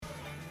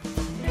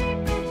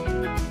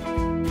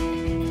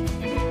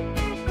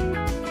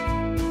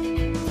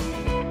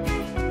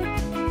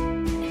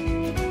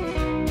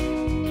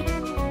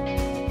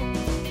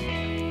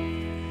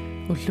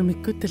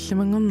Ullumikku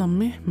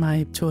tallamangornarmi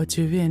maip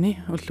 22-ani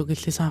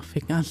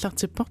Ullukillisaarfik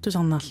aallartipper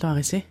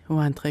tusarnaarluarisi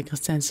Uandre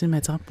Christiansen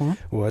matarappunga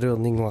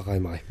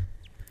ualuerninguaqaimari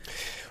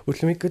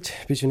Ullumikkut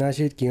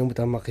bisunaasiit kingum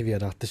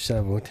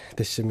taammaqivialaartassaavuut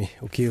tassami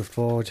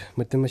ukiuffoort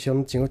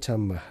mattamasiornitigut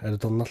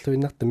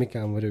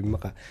alutornarluinnartamik aamalu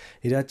immaqa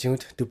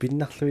ilaatsingut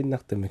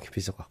tupinnarluinnartamik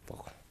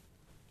pisoqarpoq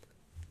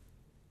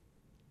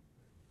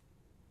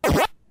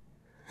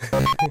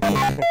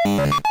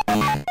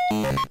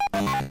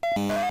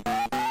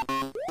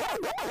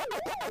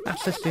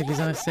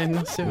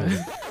арллилисариссааннэрсима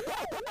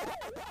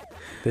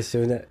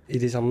тассуна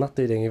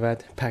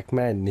илисарнартилангиваат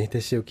пакмаанни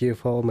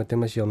тассуукиуфоо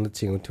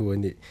матамасиорнатсигут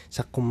туани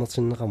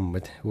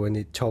саққуммерсиннеқармат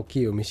уани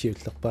чокиу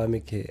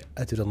мисиуллерпаамик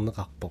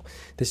атулернеқарпоқ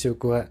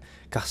тассуукуа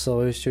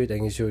карсериуссуит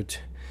ангисуут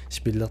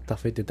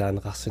спиллертарфит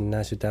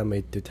таанеқарсинаасу таама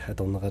иттут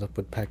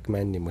аторнеқалерпут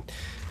пакмааннимут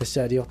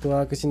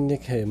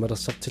тассаалиортуаакасинник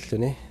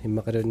малерсартиллуни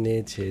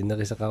иммақалунниит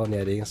нерисеқаруни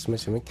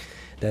алингерсмасумик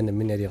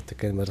таанаммин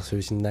алиортаккан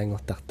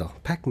малерсуисиннаангортартор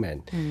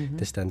пакмаан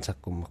тастаан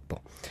саққуммерпоқ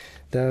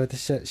таа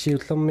тасса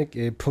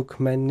сиуллермик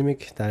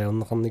пукмааннимик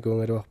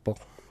таайорнеқарникуунгалуарпоқ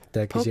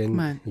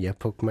таакисиан я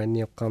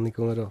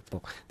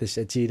пукмаанниоққарникуунгалуарпоқ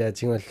тасса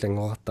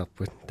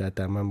тилаатингуаллангоқартарпут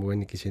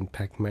таамаамуани кисиан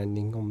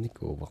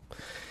пакмааннингорникуувоқ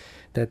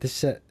таа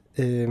тасса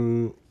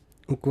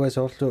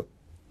укуасоорлу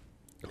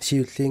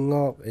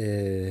сиуллингоо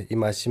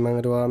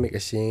имаассимангалуарамик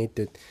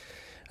ассиингиттут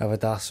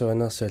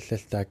аватаарсуанерсуаллал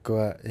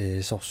тааккуа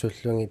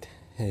сорсуллугит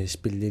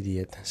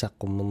спиллилиат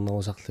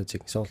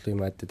саққуммернерусарлутик соорлу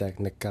имаатта таак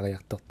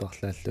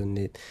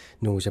наккариартортуарлааллуунниит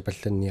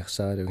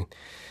нуусапалланниарсаалугин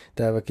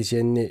таава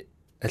кисианни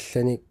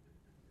аллани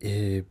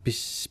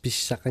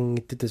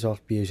писсақангиттута соорл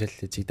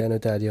пиусаллутик тану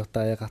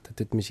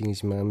таалиортааяқартутут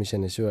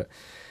мисигисимагамисана суа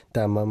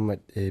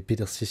таамааммат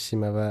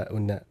пилерсиссимаваа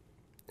уна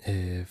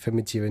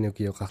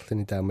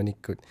фемитиванукиоқарлуни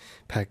тааманиккут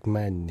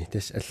пакмаанни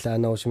тас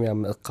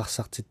аллаанерусумиарма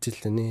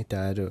эққарсартитсиллуни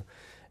таалу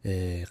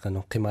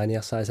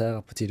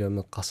qimaniarsaasaagarpu tiluum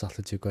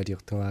eqqarsarlutuku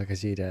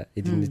aliortugaakasiila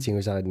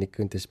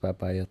ilinnitingusarинниккун тас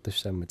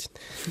паапаиертуссаамматит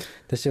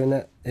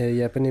тассуна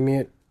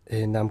япаними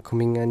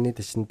намкумингаанни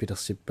тасsin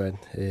пилерсиппаат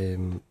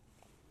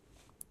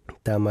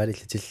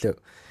таамаалиллутиллу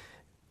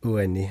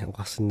уани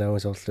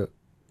оқарсинаагусоорлу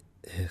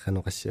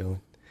qanoqassiugun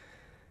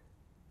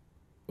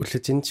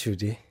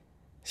уллутинсули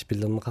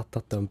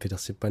спиллернеқартартаам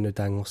пилерсиппану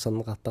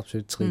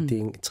таангорсарнеқартарсуут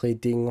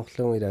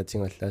 3D-ингорлугу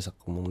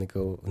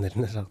илаатингуаллаасаққумерникуу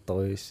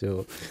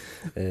уналуналаарторюиссуу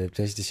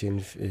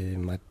PlayStation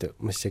матту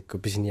массакку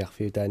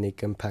писиниарфиу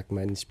тааниккам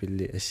пакман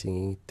спилли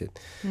ассигингиттут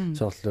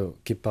соорлу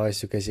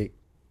киппариссукаси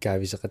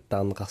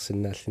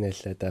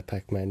каависеқаттаарнеқарсинааллинаалла таа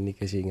пакманни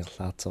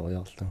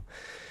касиингерлаартериорлу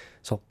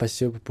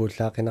сорпассуупа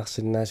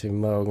пууллаақинарсинаасу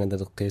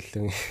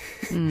иммаагунгалеққиуллуги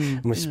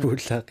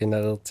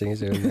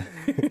муспууллаақинарертигисууна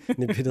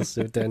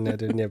нипилерсуу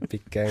таанаалуни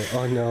аппиккаан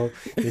oh no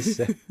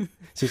исса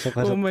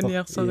сисоқалерпо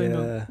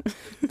уманиарсарина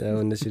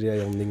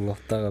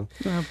тауннасулиаёрнингортарам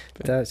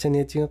таа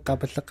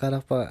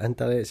саниатингеққапаллеққаларпа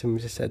антари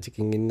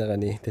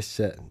саммисассаатикингиннерани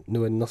тасса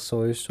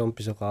нуаннерсориуссуум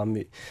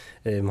писоқарми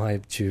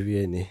маип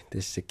 20-ани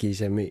тасса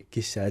кисами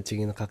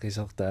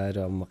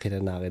киссаатигинеқақисортаа амма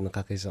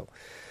қиланааринеқақисо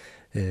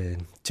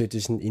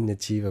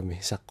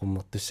 2021-ми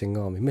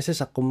саққуммертуссангорами маса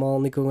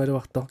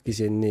саққуммаарникунгалуартор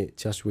кисианни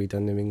Josh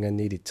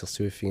Whedon-намингаанни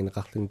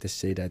илитсерсуиффигинеқарлуни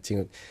тасса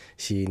илаатингут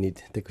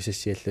сиинит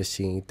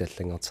такусассиаллуассигингит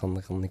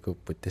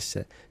таллангортарнеқарникууппут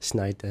тасса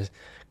Snyder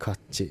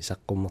Cut-ти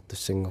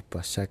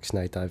саққуммертуссангорпа Zack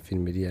Snyder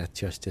фильмилиа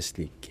Justice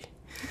League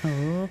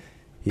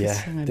я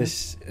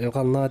тас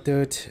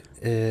эқарнаатуут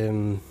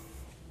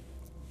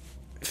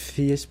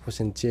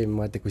 40%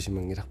 имма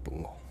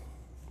такусимангиларпунгоо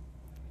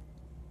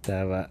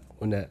таава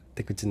уна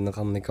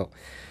такутиннеқарнико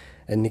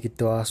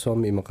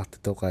анникиттуаарсуарми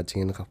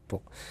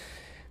имеқартатоқаатигинеқарпоқ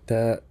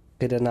таа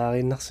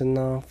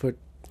қиланаариннарсиннаарфут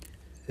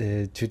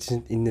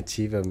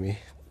 2021-ми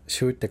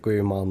суут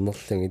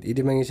такуимаарнерлугит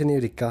илимангисани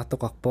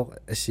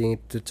уликкаартоқарпоқ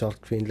ассиингиттут сорт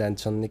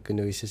Greenlancerникку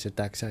нуиссасу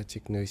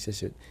тааксаатик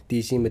нуиссасу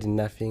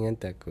диисималиннааффинган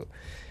таакку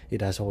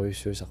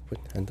илаасориуссуусарпут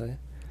антая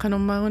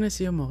канормаагуна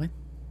сиуморит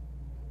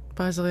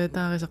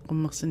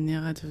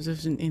паасериатаарисаққуммерсинниараат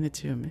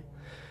 2021-ми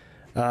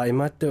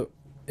имаатту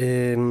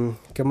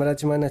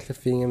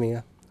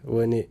камератимааналлаффиингамига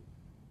уани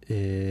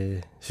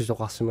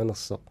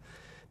сусоқарсиманерсо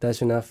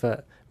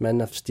таасунааффа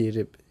Man of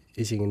Steel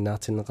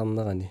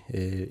исигиннаартиннеқарнерани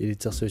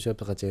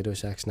илитерсуусуапеқатигалуу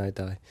Zack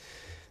Snyder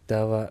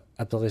таава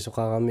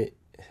аперисоқарами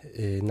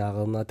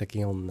наарернаа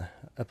такингорна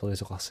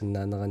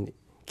аперисоқарсинаанерани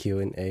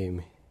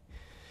Q&A-ми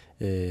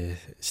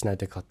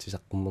Snyder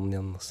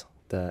Cut-тисаққуммерниарнерсо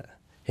таа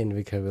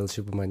Henry Cavill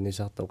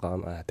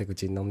Superman-нисаартоқарама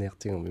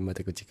такутиннерниартигум има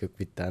такутиккук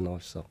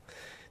виттаанеруссоо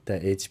таа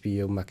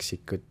HBO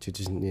Max-иккут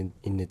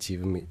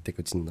 2021-ми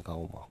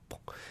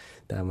такутиннеқарумаарпоқ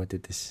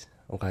тааматутас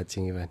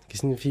оqaатингиваан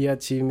кисни 4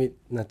 тими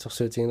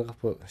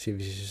наторсуутингеқарпу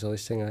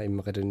сивисисериссангаа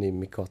иммақалуни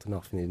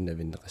иммиккоортунаарфини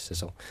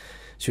иннавиннеқассасо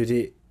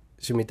сули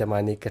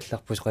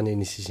сумитамааниккалларпус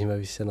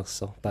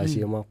қанииниссисимависсанерсо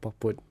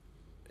паасиумаарпарпут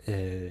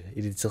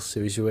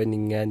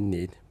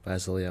илитерсуисуанингаанниит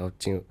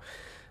паасериарутсигу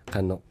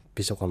қано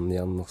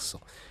писоқарниарнерсо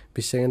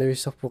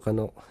писсаганависсарпу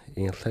қано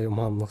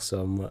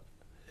ингерлаюмаарнерсо амма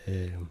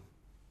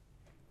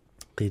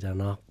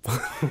qilanaarpa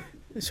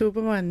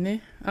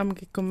Supermanni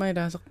amkikkumma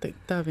ilaasartik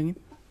taavingit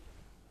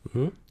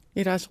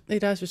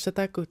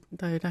Ilaasusataakut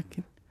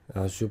taayulaakin.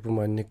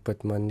 Supermannik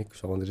patmannik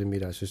soornilimi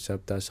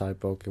ilaasussaap taa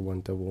Cyborg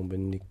Wonder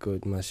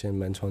Woman-nikkut Martian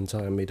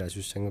Manhunter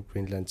ilaasussangu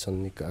Green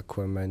Lantern-nikku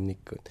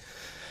Aquaman-nikkut.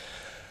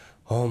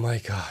 Oh my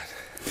god.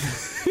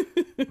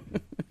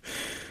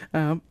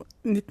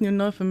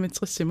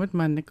 1965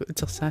 maannakku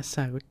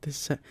utersaassaagut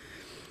tassa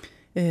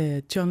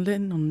John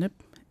Lennon-nep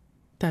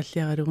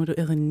taalliaralungulu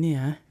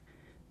erinniaa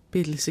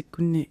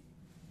Beatles-ikkunni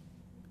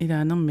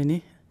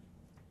ilaanermini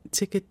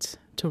Ticket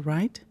to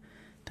Ride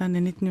taanna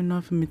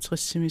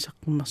 1965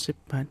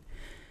 saqqumarsippaat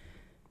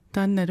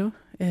taannalu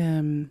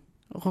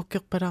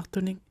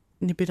rockerpalaartunik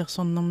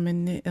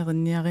nipilersornerminni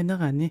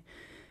erinniarinerani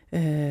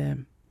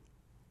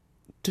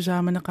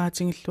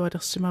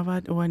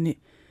tusaamanaqaatingillualersimavaat uani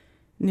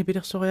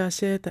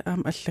nipilersoriaasiata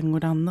aam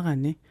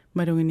allangulaarnerani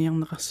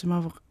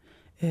malunginiarneqarsimavaq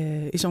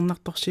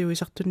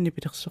isornartorsiuisartun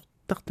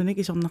nipilersortartunik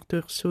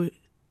isornartuirsui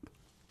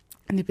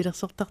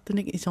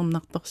nipilersortartunik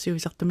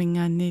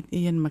isornartorsiuisartumingaanniit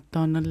Ian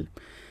McDonald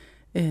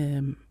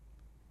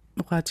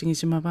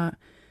uqaatingisimavaa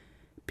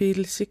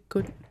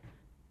Beatles-ikkut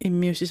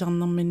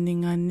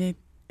immiusisarnerminningaanniit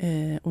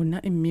una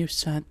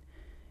immiussaat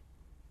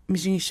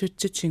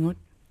misingissuutsitingut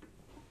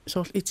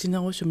soorl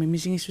itinerusumi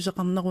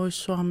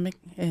misingissuseqarneruissuarmik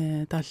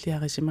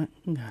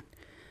taalliarisimangaat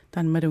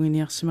taan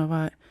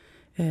malunginiarsimavaa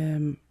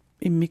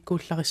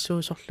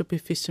immikkuullarissuusorlu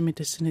piffissumi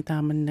tassani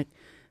taamannak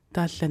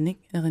taallanik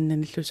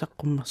erinnanillu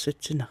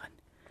saqqummarsutsinaqan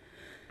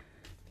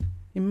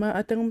imma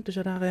atangum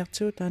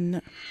tusalaariartigu taanna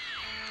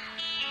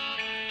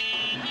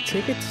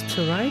Ticket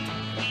to Ride.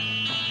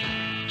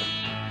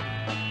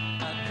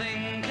 I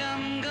think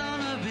I'm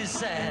gonna be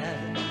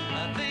sad.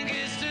 I think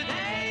it's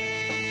today.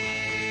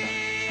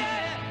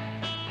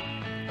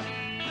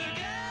 The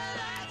girl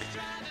that's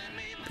driving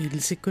me.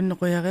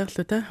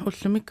 Pilsikkunnequyariarluta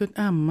ullumikkut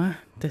aamma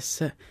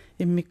tassa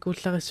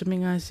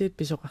immikkuullarissumingaasit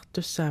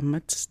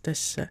pisoqartussaammat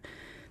tassa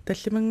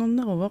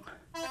tallimangorneruvoq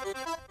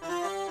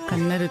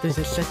qannalu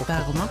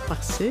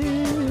tusallattaarumarparsi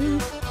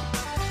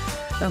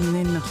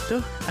erniinnerlu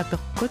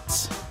apeqqut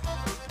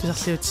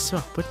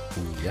tusarliutissuarput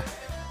Ja.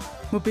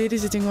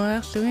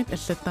 mobiilisitinguariarlugit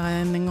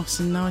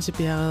аллаттариааннангорсиннаруси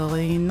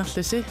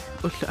пиареерииннарлуси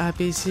уллу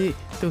ABC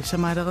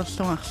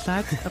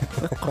туусамаалерерлугарлаат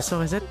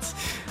эққорсорисат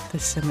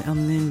тассами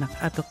ернииннақ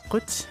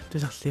апеққут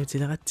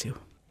тусарлиутилератсигу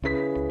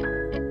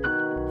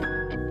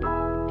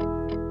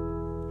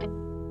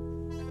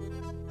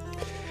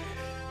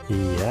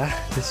Ja,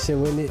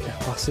 тассамуни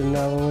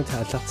варсиннаагумут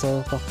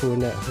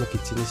аллартереқарпуна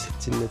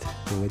макитсинissatсиннат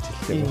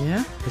унгатиллама. Ja.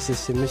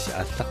 Тассаммис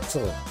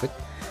аллартереқпут.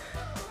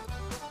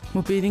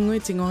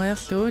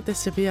 mobiilingуитингориарлугу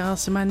тасса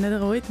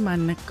пиареерсимаанналеруит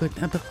мааннаккут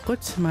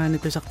апеққут маана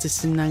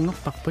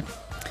тусартиссиннаангорпарпут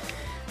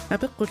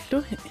апеққуллу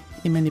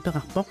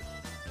иманипеқарпоқ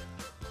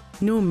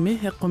нуумми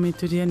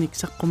эққумитулианик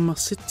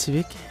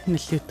саққуммерситсивик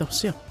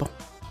наллиутторсиарпоқ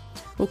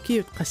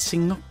укиут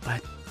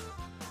qassiнгорпаат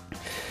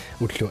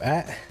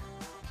Уллуа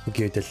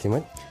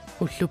укиуталлимат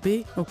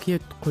уллупи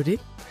укиут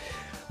qulит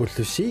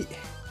уллуси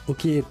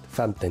укиут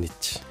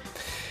фамтанит.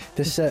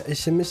 Тасса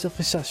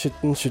SMS-эққиссар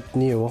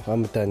 17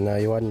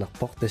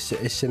 аматаанааюаннарпоқ тасса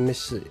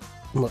SMS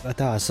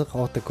атаасеқ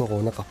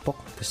ортакорунеқарпоқ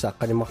тасса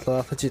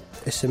аққанимарлериарлутит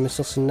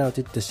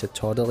SMS-ерсиннаутит тасса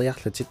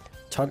тоолериарлутит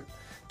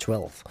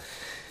 12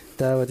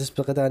 таава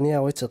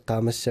таспеқатааниауит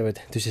эққаамассават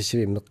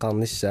тусассиви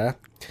меққарниссаа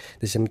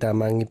тассам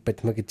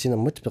таамаангиппат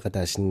макитсинермут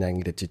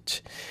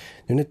пеқатаасиннаангилатит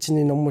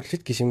нунатсини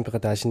нормуллит кисим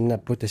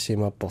пеқатаасиннааппу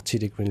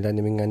тассимааппортилик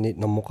винлаанимингаанни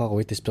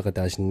нормоқаруит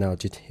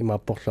таспеқатаасиннаутит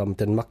имааппорлуама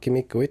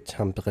танмаркимиккуит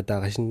хам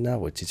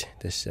пеқатаарисиннаавутит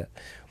тасса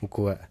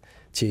укуа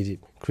тили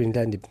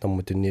Greenlandiп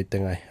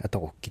нормутунниуттангай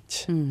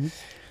аторуккит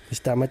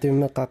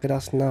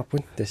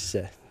истааматиммеққақилаарсинаарпут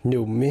тасса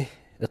нуумми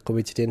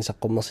эққувитилиан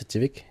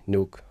саққуммерситивик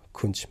нуук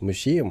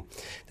Kunstmuseum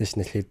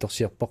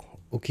тасналлиитторсиарпоқ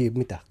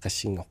укиуммита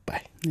qassiнгорпаа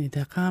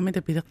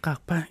нитақаамита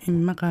пилеққарпа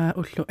иммақаа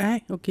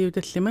уллуаа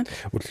укиуталлимат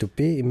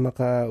уллупи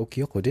иммақаа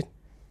укиоқулит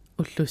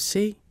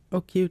уллусси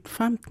укиут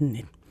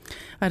 15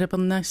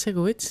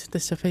 алапернаассагуит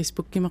тасса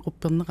Facebook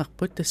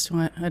кимақуппернеқарпут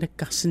тассунга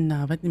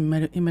алаккарсинаават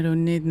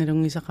ималуунниит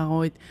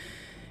налунгисақаруит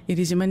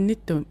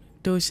илисиманнитту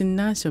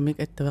туусиннаасумик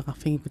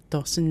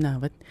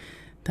аттавеқарфигикутторсинаават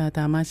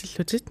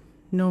таамаасиллутит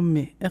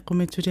нуумми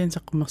эққумитсулиан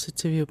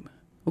саққумерситсивиуп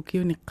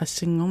укиуни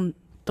qassiнгорн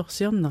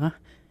торсиорнера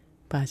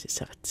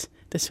паасиссават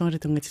тассунгали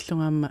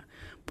тунгатиллунгаама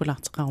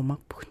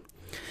пулаартеқарумарпугут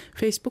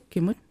Facebook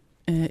кимут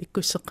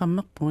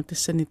иккуссеққаммерпугут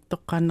тассани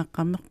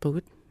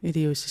тоққааннаққаммерпугут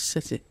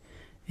илиусиссати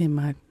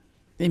имаат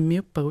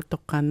иммиуппагут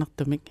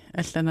тоққааннартумик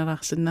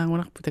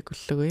алланалаарсинаагунарпу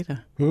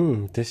такуллугуила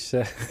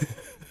тасса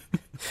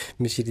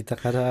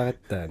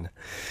мисилитақалаараттаана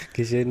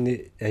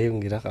кисианни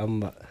аюнгилақ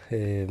амма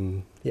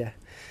я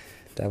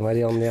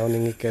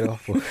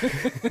тамариорниорнингиккалуарпу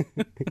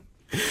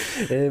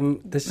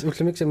тас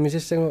уллумиксам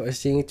мисассагу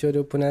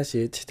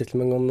ассиингитсуалууппунаасиит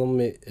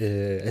талмангорнэрми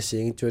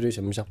ассиингитсуалуи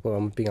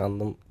саммисарпуама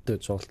пингаарнер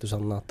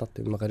туутсоорлусарнаартарт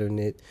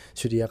иммақалуунниит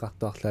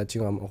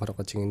сулиақартуарлаатигуама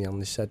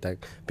оқалоқатингиниарниссаа таак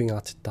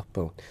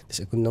пингаартиттарпагут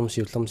тас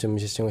акуннэрмсиуллэрми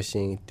саммисассагу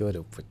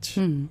ассиингиттуалууппут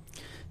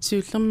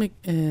сиуллэрмик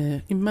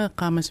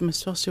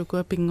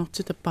иммаэққаамасимассуарсиукуа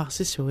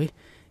пингортитаппаарсисуи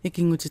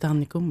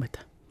икингутитаарникуммата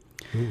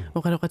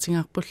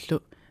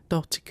оқалоқатингаарпуллу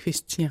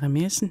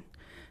тоортиквистиарамиасен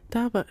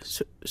taava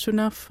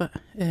sunaffa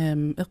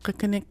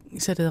eqqakkanik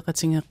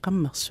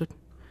sadeeqatingeqqammersut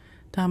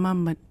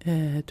taamaammat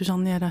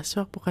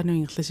tusarnialaassuarpu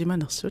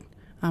qanuingerlasimanersut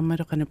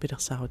aammalu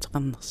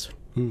qanupilersaaruteqarnersut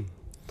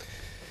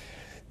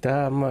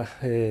taama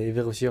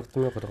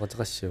iverusiortume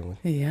qoloqateqassuungut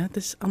ja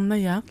tas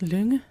arnajaaq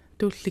lunge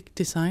tuullik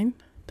design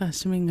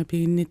taassiminga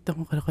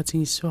piginnittaqu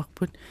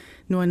qoloqatingissuarput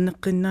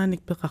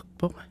nuanneqqinnaanik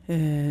peqarpoq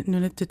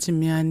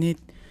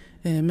nunattatimiaaniit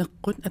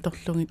meqqut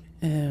atorlungit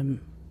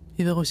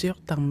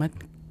iverusiortarmat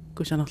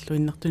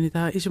kusanerluinnertuni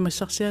taa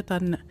isumassarsia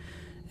taanna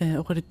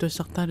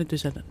oqalittuussartaalu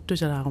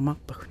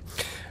tusalaarumarpagut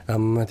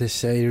amma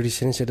tassa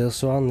ilulissani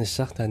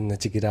salersuarnissar taanna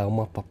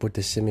tikilaarumarparpu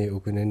tassami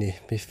ukunani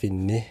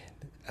piffinni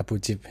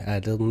aputip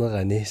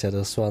aalernerani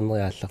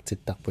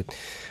salersuarneriaallartittarput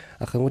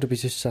aqangulu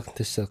pisussar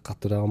tassa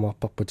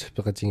eqqartulaarumarparput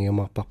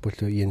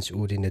peqatingiumarparpullu Jens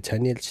Uli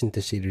Nathanielsen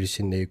tassa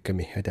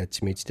ilulissannayukkami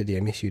ataatsimiit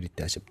taliami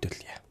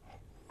siulittaasaptullia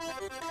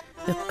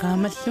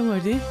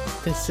eqqaamallunguli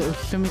tassa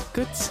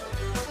ullumikkut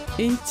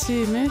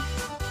intiime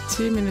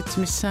 10 minutter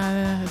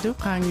missaalu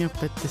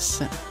qaangiuppat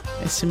tassa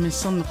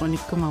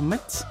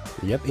sms-erneqonikkumarmat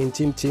Yep,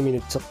 intim 10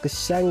 minutter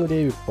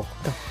qissaanguliivippo.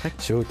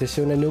 So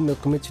tassuna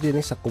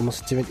nuummeqqumituliani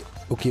saqqummersitimit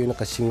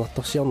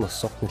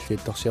ukiuneqassingortorsiornersoq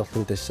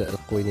nalluittorsiorlun tassa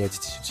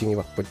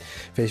eqquiniatitisutingivarput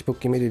Facebook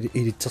kimili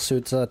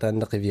ilitsersuutera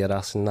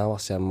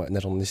taanneqivialaarsinnaavarssaamma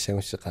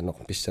nalernissagussaqanoq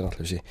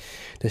pissanerlusi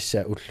tassa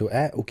ullu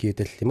a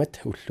ukiutallimat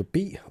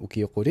ullupi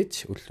ukiuqulit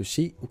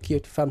ullusi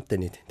ukiut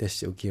 15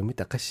 tassa ukiumi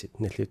taqassit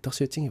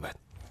nalluittorsiutingivat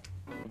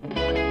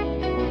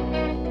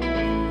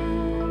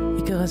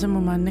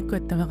Ikerasamumannakku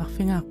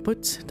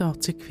attavaqarfingaarput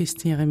toortik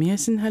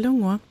Kristiarimiasen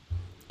halungua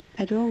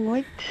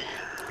Halunguit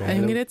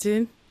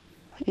ayungilatin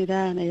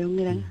ilaana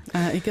ayungilan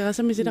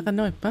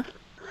ikerasamisilaqannerippa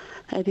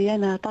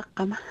aliana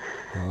taqqama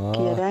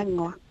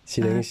kialaangua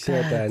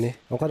silangissuataani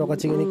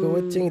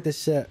oqaloqatinginikuuatsingi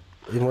tassa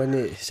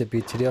imuani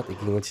sapiitiliort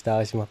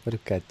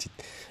ikingutitaarismarpalukkaatsit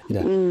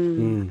ila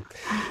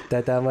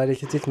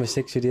tataamaalillutit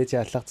massaksuliati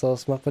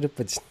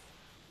аллартеерсмарпалуппат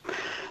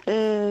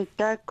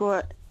taakua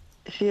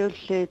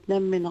siulliit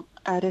nammineq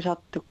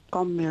aarisartuk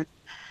qarmiut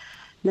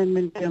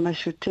nammin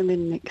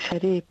piumassutiminnik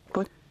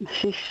saliipput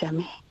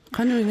sissami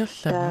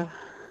qanuingerlava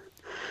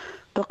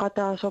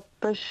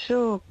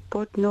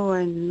toqataasorpassuupput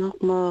nuanneq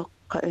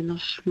meeqqa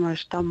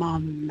inersmaas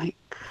tamaarmik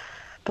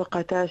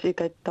toqataas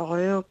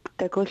ikattoriup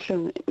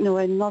takullung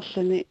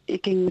nuannerluni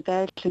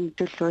ikingutaallun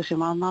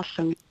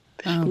tulluusimaarnaarlungi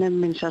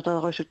nammin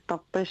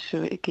sateerusuttarpassu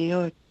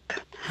ikiuut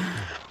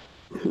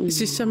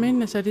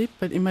sissaminna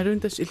saliippat imalun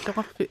tas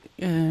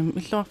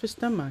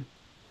illoqarfistaamaan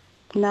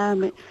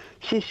naami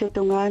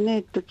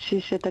sissatungaaniittut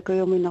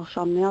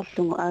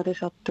sissatakujuminersarniarlugu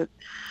aalisartut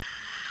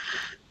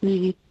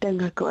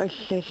ningittangaku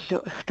allallu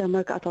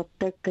tamak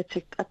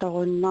atortakkatik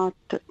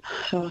atorunnaartut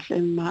soorl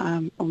imma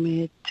aam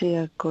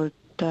umiitsiakkuut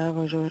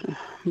taavaluut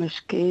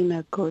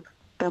maskiinakkuut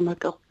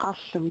tamak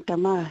eqqarlum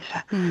tamaasa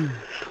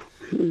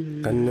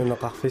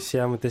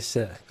qannuneqarfissiaamu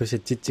tassa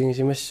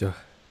kusatsitsingisimassu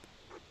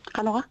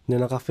qanora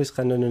nuneqarfis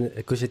qannunun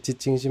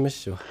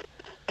kusatsitsingisimassu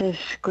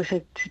tas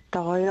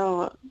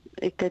kusatsittaruyaa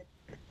ikat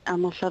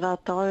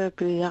amersalaartaruyaa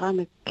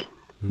piiyaramik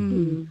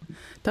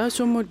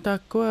taasumut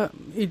taakkua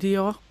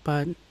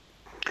iliorarpaat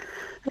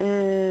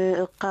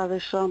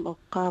eqqaavissuam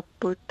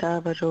eqqaapput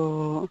taavalu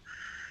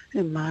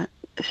imma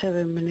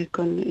 7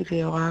 minikun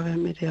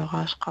ilioraavim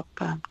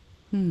ilioraasqarpaam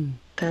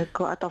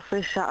taakku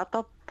atorfissa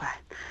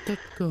atorpaat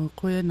takku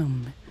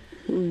quyanarmi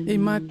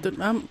imaattut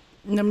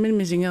nammin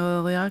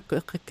misingereeriaakku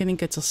eqqakkanin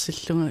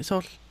katersilluga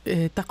soorl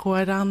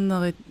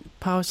taqualaarnerit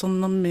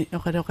pausernermi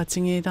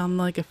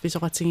oqaloqatingiilaarneri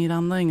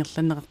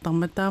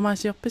kaffisoqatingiilaarneringerlanneqartarmat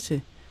taamaasiorpasi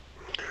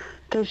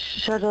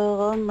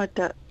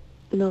tassaleereemmata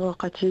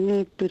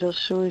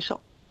nereqatingiippilersuiso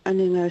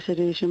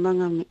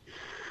aningaasaliisimangami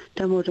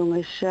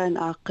tamulungassaan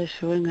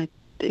aaqqissuingat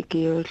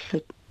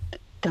ikiullut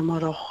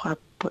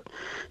tamalorrapput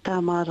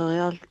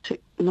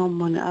taamaaleriartik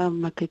normuni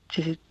aamma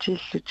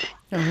kitsisitsilluti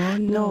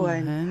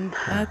nuan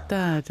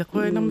ata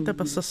tequinarmu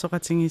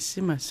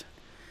taperssersoqatingiissimas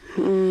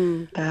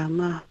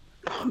taama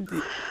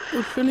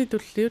ulluni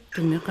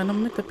tulliuttuni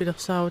qanermi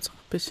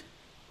tapilersaaruteqarpis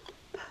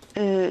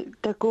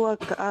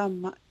takuakka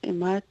aamma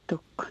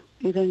imaattuk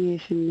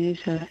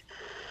ilangiisinniisa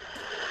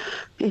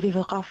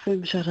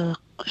iliveqarfim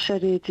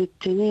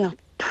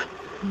saliitittiniartu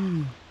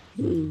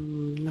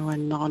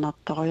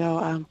nuanneqonertoriau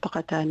aam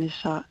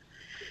paqataanissa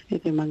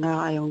ilimangaa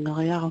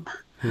ajungeriaruma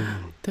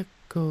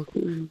takku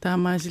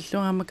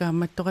taamaasillugaama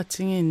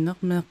kaammattoqatingiinneq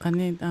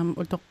meeqqaniit aam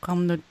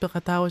utoqqarnut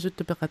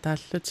peqataarusuttu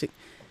peqataallutik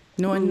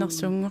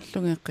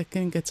nuannersuungorluga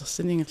eqqakkanin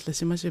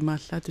katersiningerlasimas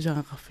imaallaatu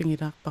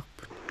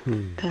saqaqarfingilaarparput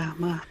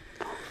taama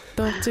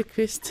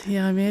toortikvist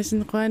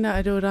Jeremiasen quana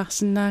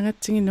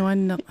aluulaarsinnaangatsingi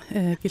nuanneq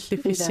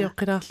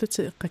killiffissiоққилаарлути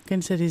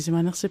eqqakkan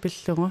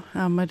saliisimanersipillugu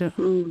aammalu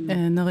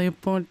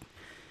neriuppuut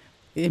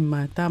imma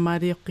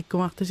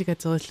taamaaliоққиккумартуси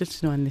катериллут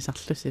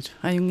нуаннисарлусилу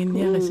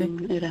аюнгинниарisi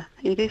ила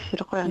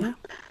илиссилоқуяна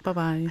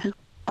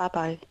bye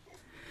bye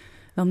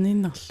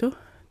erniinnarlu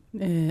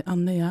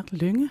arnajaaq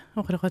lunge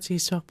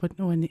oqaloqatigissuarput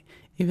nuani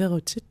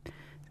iverutit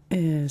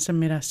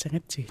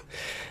sammilaassangatsigit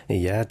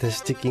ja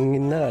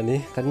tastikkinginnaani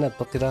qannaat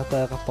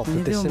peqilaartaaqarparpu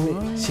tassami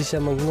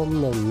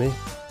sisamangornermi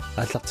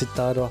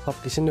ааллартиттаруарпар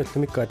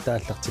кисиннуллумикку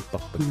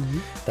аттааллартиппарпут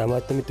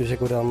таамааттами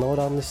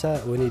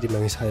тусакулаарнерулаарнissaa уни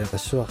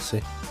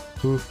лимагисхаяқассуарси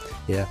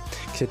я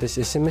кисатас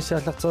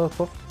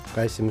смс-ааллартерерпо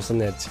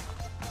қайсимисернаати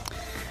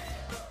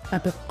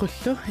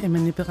апеққуллу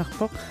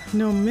иманипеқарпоқ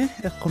нуумми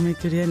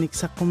эққумикулианик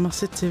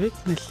саққуммерситсивик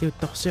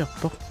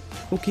наллиутторсиорпоқ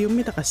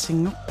укиумми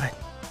тақассингорпаат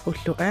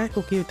уллу аа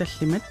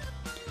укиуталлимат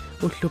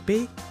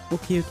уллупи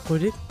укиут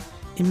қулит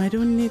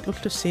ималуунниит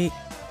уллуссии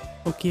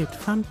укиут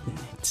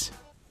 15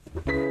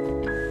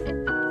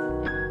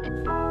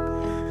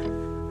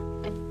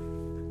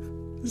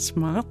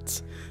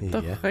 Smart.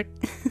 Torrak.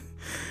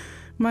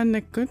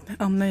 Mannakkut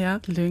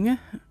arnajaaq lunga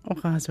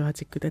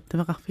oqaasuatikkut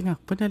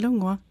attavaqarfingarput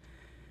alungua.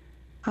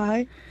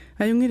 Hej.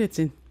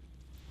 Ajungilatin.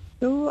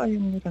 Jo,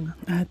 ajungilanga.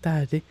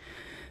 Taati.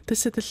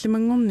 Tassa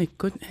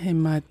tallimangornikkut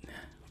himmaat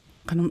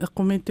qanum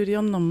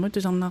eqqumittuliornermut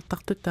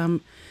tusarnaartartut taam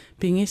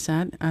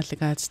pingisaat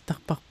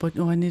ааллагаатиттарпарпут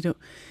уаниlu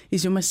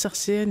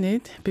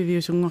исумассарсианиит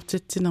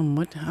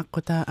пивиусунгортитсинермут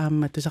аққутаа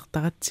аама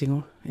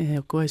тусартаратсигу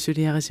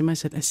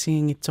куасулиарисимасат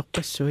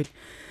ассигингитсорпассуит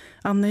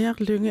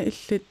арнаяарлунга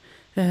иллит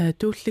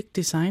тууллик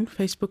дизайн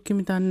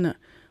фейсбуккими таанна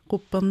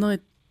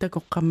қуппернерит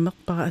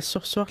такоққаммерпара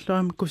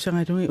ассорсуарлуама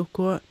кусангалуги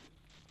укуа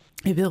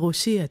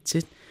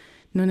иверусиатсит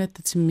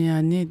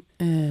нунаттатиммиаани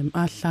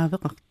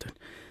ааллаавеқартут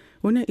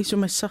уна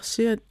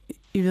исумассарсиат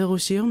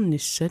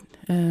иверусиорниссат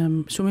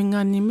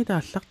сумингааннимми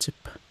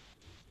тааллартиппа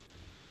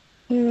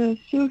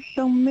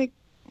сиуллэрмик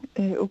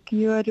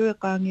укиуалуи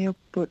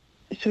qaangiupпут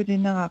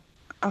сулинераа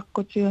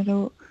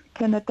аққутигалу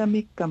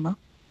канатамиккама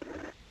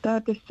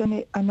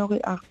таатассани анори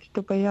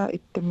аартитупая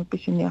иттами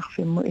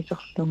писиниарфимму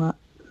исерлунга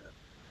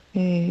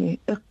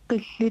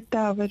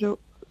эққиллитаавалу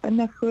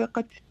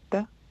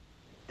анаггуеқатитта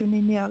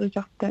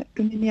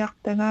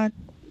туниниартагаат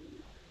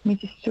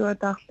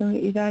мисиссуатаарлуги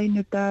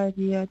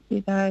илаинутаалиат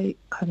илаи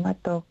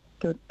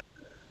қангатоортут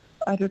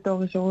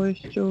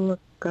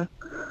алуторисоруиссууакка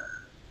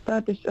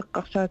таатас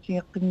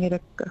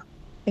эққарсаатигеққингилакка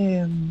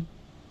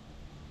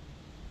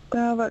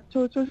таава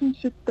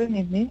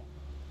 2017-ними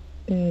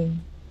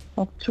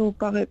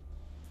октообери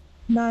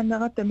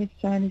наанерата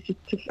миссаани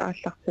ситсил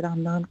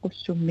ааллартиларнеран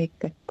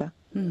қуссуммиккатта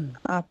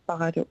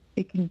ааппаралу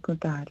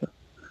икинкутаалу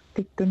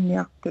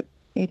титтунниартут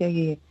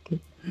илагиакки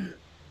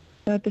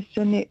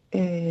таатассани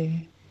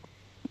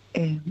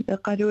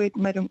эқалуит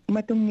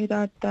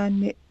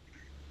матунгилааттаанни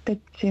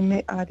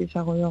татсими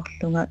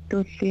аалисаруйорлунга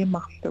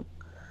тууллиимарлук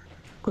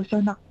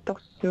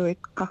кусанарторсуит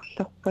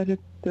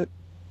қарлерпалутту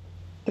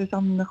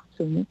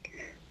тусарнерсуми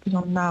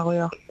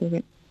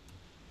тусарнааруйорлугит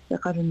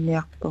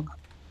эқалунниарпунга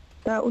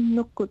таа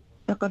уннуккут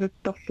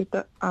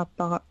эқалутторлута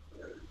ааппара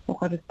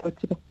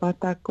оқалуттуутилерпаа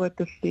тааккуа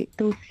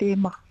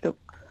тууллиимарлук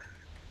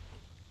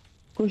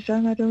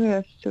кусангалуги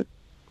ассут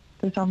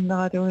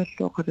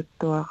тусарнералугиллу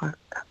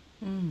оқалуттуараакка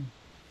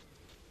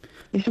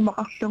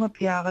исумақарлунга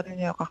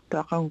пиааралуниоқарту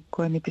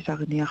ақагуккуани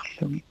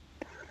писарниарлуги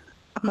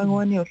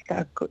ақагуани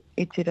уллаакку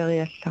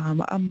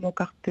итилериалларама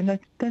аммукартуна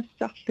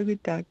тассарлуги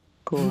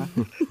тааккуа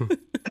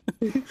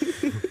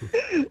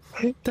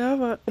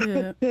тава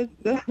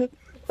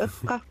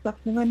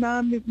эққарсарлунга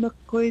наами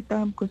меққуи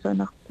таам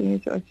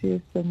кусанартигису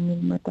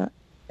асиуссаннилмата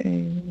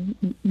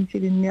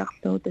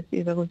мисилинниарлугу тас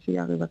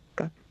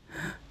илерусиаривакка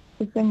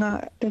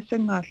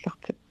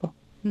тассангааллартиппо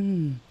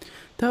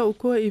таа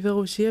укуа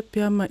иверусиа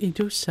пиама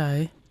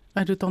идуссаи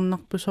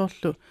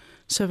алуторнарпусоорлу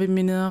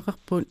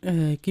савиминеақарпут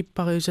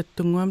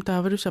киппариусаттунгуам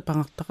таавалу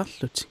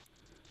сапангартақарлути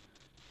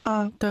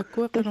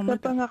тааккуа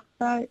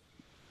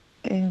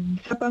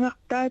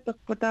сапангартаа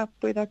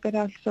пеқпутааппу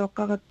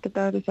илакалаалсооққаратта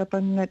таалу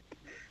сапангат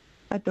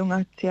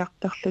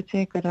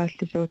атунгаатсиартарлути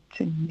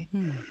калааллисуутсинни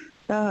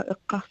таа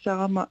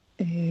эққарсарама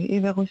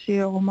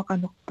иверусиорума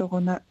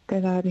канорторуна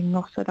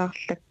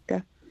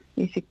калаалингорсалаарлакка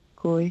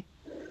исиккуи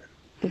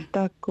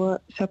тааккуа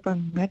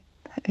сапангат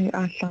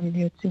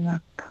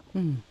аалларниутингаакка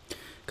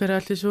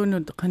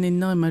калааллисуунут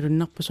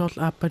каниннерималуннарпусоорл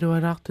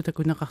ааппалуалаарту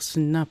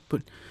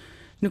такунеқарсинааппут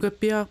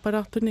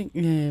нукаппиаарпалаартуни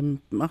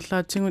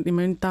арлаатсигут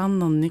иман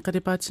таарнерни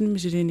қалипаатсинми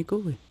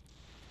силиникуи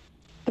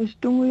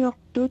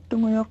тунгуйорту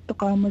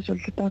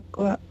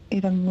тааккуа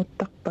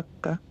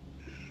илангуттарпакка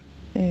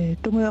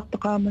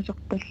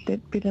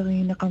тунгуйортоқаамасорталлит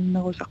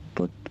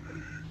пилериинеқарнерусарпут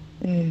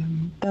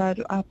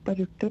таалу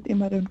ааппалуттут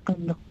ималун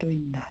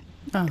қаннертуиннаат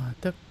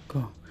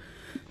такко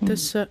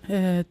тасса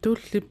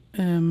тууллип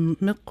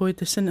меққуи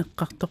тассан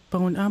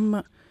эққарторпагун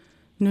аама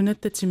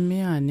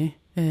нунаттатиммиаани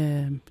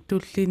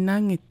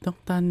туллииннаангиттор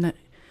таанна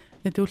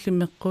туулли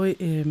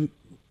меққуи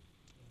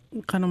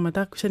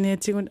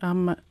канорматааккусаниатигун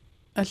аама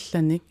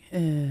алланик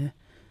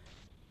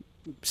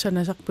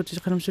санасарпут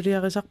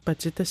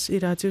канамсулиарисарпати тас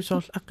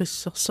илаатиусоорл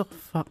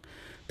ақиссерсерфаа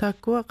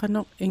тааккуа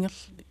канор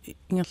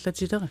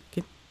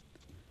ингерлатилераккит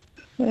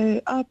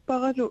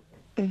ааппаралу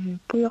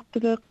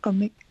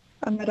пуйортулеэққамик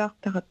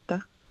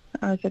ангалаартаратта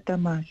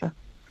аасатамааса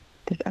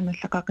тас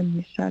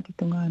ангаллақақиннссаати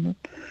тунгаанут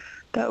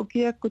таа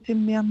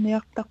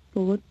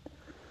укиаккутиммиарниартарпугут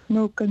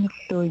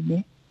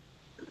нууккангерлуини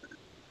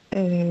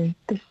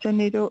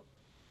тассанилу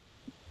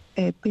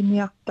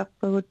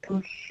пиниартарпугут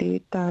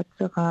тулли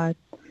таатераат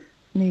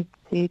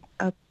митсит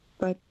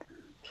аппат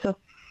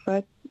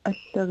серфат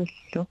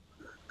аллериллу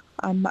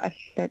аама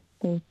аллат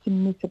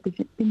тиммиса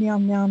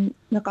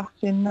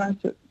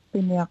пиниарниарнеқарсииннаасу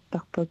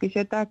пиниартарпу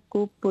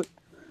кисатааккууппут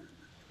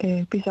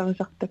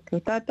писарисартакку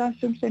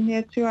таатаассум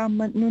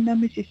саниатсуаама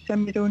нунами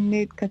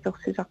сиссамилуунниит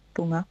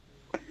катерсисарпунга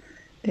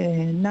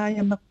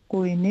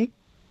наayamekkuinik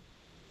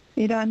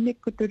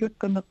илаанникку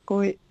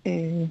тулуккамеккуи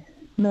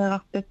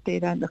меэрартатта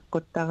илаан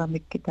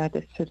эққуттарамикки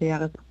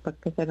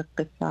таатассулиарисарпакка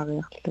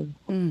салеққиссаариарлугу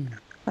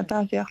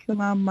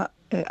атаасиарлунгаама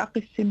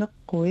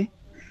ақиссимеққуи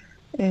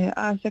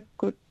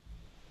аасаккут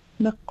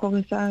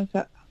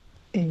меққорисааса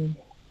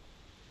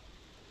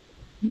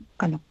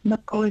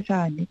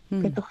меққорисаани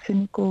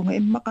катерсиникуунга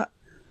иммақа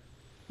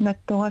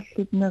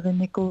наттораллут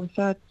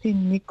нериникуусаат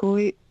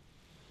синникуи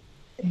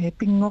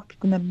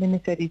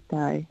пингортунаммини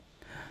салитаи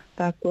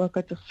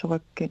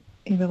тааккуакатерсоракки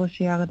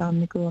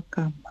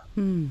иверусиариларникуаккаама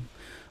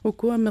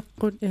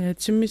укуамеққут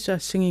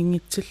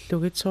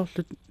тиммисаассигингитсиллугит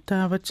соорлут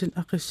тааватин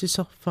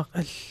ақиссисерфақ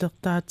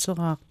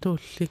аллертаатераақ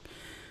тууллик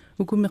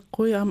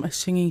укумеққуи аама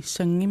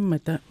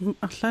ассигингиссангиммата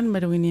арлаан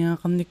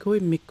малугиниаақарникуи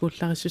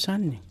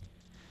миккуулларисусаанни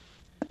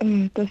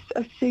тас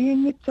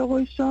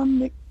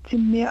ассигингитсоруйссуарник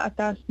тиммиа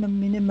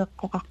атааснаммини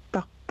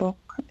меққоқартарпоқ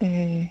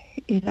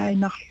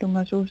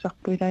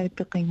илаинарлунгасуусарпу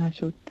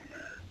илаипеқингасуут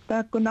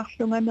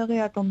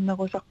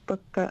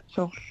тааккунарлунганериаторнерусарпакка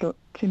соорлу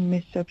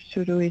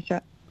тиммиссапсулуиса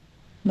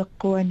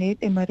меққуаниит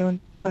ималуун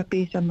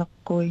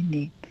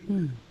паписамеққуиниит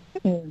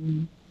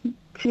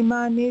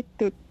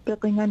симаанииттут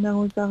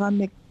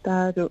пеқинганерусарамик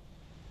таалу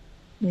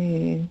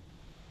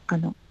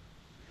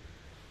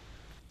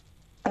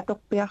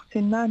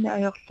аторпиарсинаани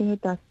аёрлуну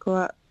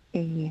тааккуа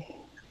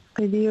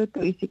qiliutu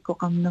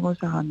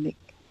isikkoqarnerusарамик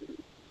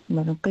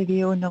малун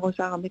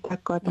qiliunerusарамик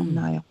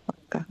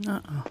тааккуаторнааёрпакка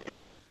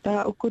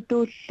таа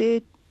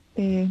укутууллиит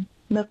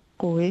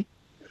меққуи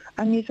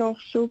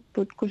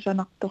ангисоорсууппут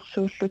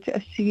кусанарторсууллути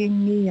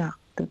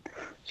ассигингиаартут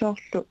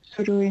соорлу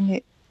сулуини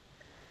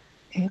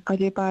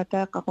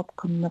qalipaataa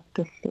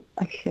qaqoqqarnertullu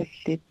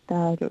аллаллит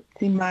таалу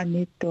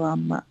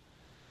симаанииттуаама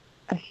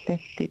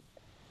аллаллит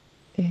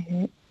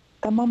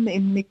тамамми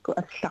иммикку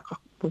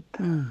аллақарпут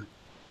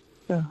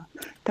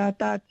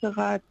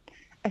таатаатераат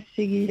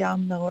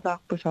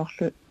ассигиаарнерулаарпу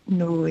соорлу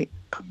нууи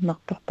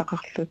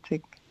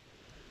qarnertortaqarlutik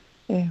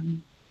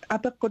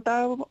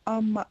апеккутаав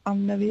аама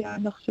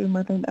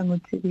арнавиаанерсуумалун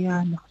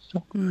агутилиаанерсо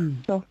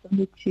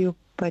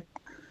соорлумитсиуппат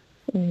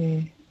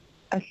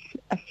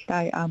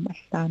аллаи аама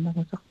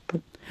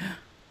аллаанерусарпут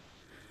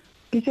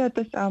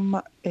кисатас аама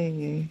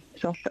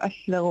соорлу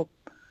аллеруп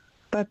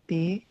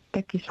папи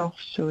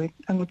такисоорсуит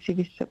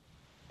агутигиссап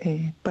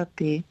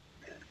папи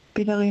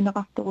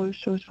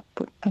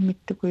пилеринеқарторуйуссуусарпут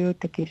амиттукуйуу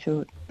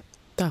такисуут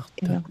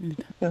тарта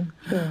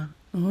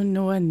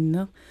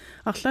нуанне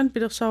арлаан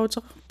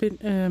пилерсаутеқарпит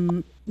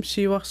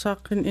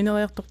сиуарсааққин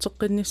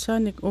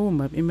инериартортеққиннссааник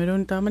уумап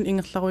ималуун тааман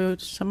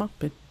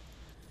ингерларуйуутиссамарпит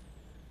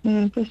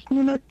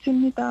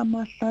таснунатсинни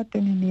таамааллаа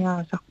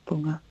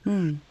таниниаасарпунга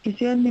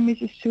кисианними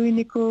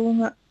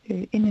сиссуиникуунга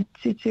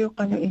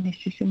инатситиоқану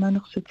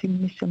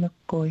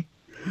иниссисиманерсутиммиссамеққуи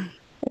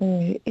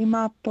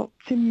имааппо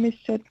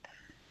тиммиссат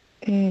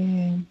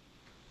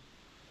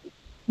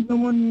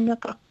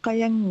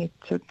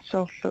нумуннеқаққаянгитсут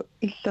соорлу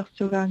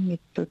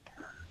иллерсугаангитсут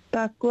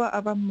тааккуа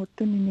аваммут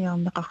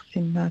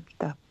туниниарнеқарсиннаат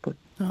тааппут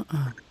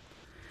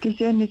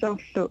кисианни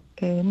соорлу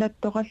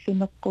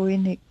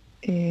наттораллимеққуиник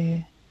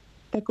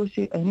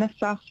такуси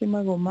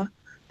нассаарсимагума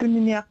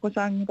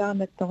туниниаққусаангилаар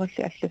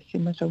натторалли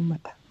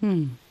аллассимасууммата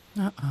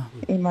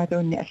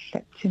ималуунни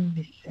аллат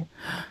симмисса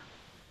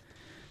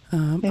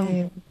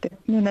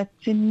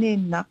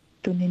нунатсиннииннақ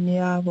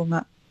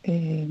туниниаавунга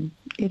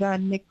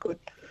илаанниккут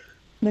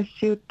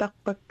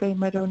нассиуттарпакка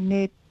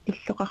ималуунниит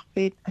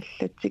иллоқарфиит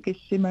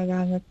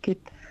аллатсикиссимагаангаккит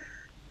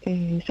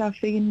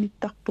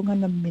сааффигинниттарпунга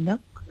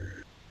намминеқ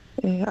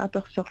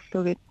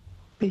аперсорлугит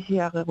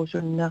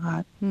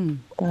писиарерусуннераат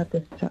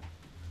таатасса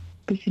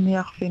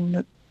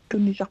писиниарфиннут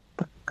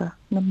тунисарпакка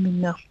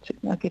намминнеэрсит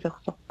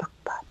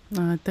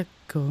акилерсортарпаат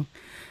такку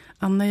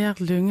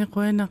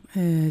арнаяарлунгеқуана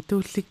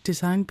тууллик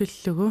дизайн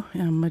пиллугу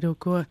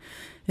яаммалукуа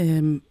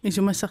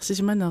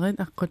исумассарсисиманерит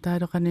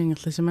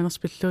аққутаалоқанингерласиманерс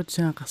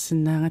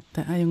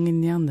пиллуутсиақарсинаагатта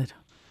аюнгинниарналу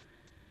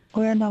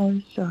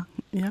уянаруйссаа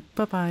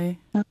бай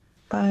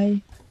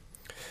бай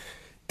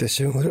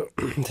тасиунгулу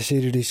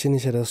тасиилулиссини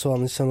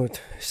салерсуарниссамут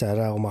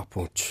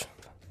саалаарумарпуут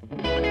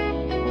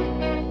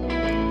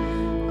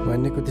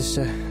маннику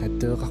тасса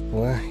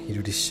аттеэқарпунга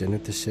илулиссану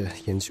тасса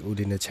Jens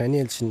Ulina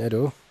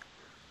Danielsen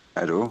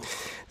алло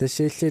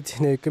тассииллит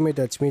нэкками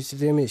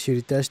татмисилими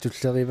силитаас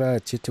туллериваа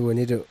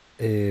титуанилу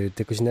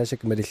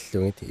такусинаасак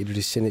малиллугит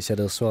илулиссани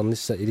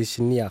салерсуарнисса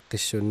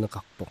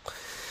илиссинниааққиссууннеқарпо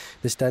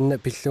тастанна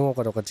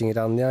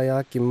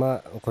пиллунгоқалоқатингилаарниариарак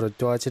кимма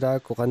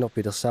оқалуттуатилаакку қанер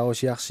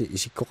пилерсаарусиарси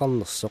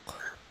исиккоқарнерсоқ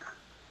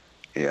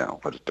я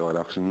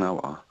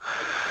оқалуттуалаарсиннаава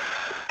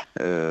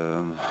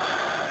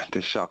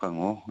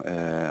тассаақангу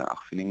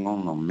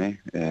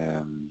арфилингорнэрми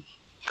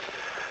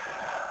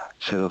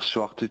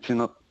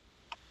салерсуартитинеқ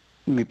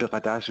mi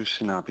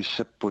beqataasussinaa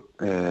pissapput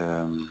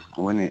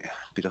uani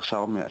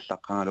pilersaarmi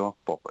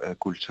allaqangaluarpoq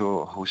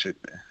kultuurhusit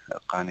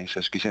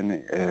qaanisaskisani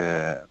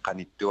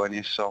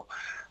qanittuaniissoo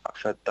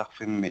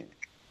arsaattarfimmi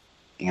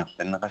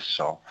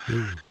ingertanneqassoo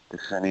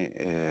tassani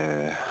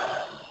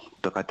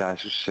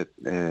beqataasussat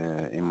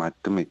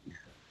imaattumik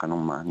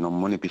qanorma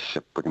normuni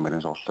pissapput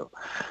imalusorlu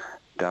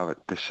taava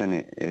tassani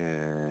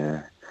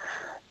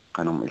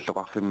qanom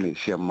illoqarfimmi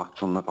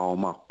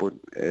siammartorneqarumaarput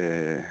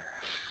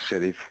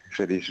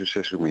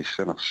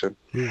salisusasumissanersut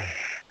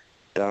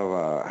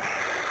taava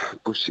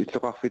bus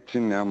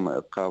illoqarfitsinni aama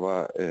eqqaava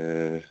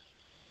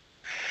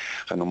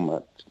qanorma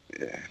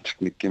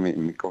teknikkimi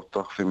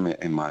mikkortorfimmi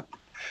imaat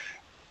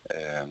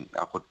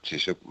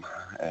aqutsisup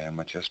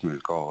Mathias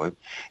Mølgaard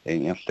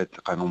ingerlat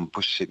qanorma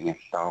bussit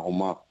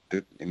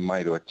ingerlaarumaartut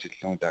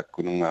immailuatsillungu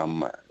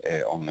taakkunungaama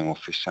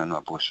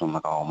orninguffisaanua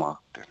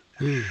puussorneqarumaartut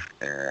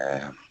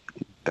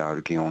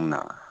taulkiorna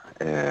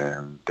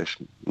tas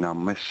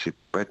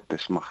naammassippat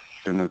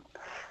tasmarlunut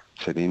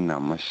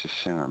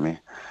saliinnaammassissangami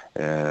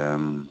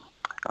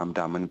am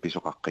taaman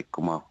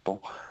pisoqaqqikkumaarpo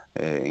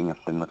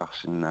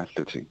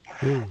ingerlanneqarsinnaallutik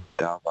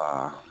taava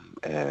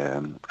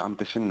am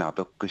tassannaa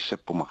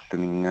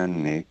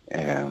peqqissappumarluningaanni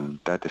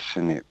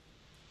taatassani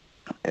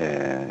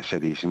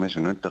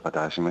saliisimasunut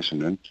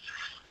teqataasimasunut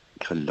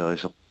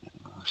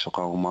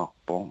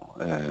krillerisoqarumaarpo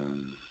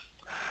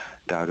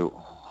taalu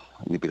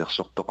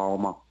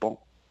nipilersortoqarumaarpo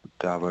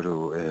taavalu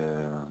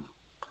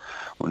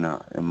una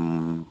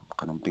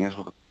qanom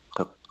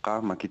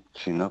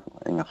pingasoqeqqaamakitsinaq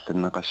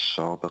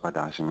ingerlanneqassoo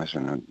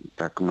peqataasimasunut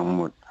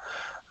taakkunormut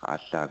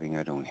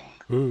ааllaавингалуни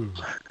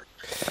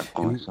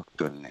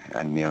аккумиссартуанни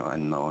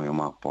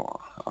аннеруйумаарпо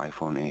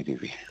iPhone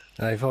 80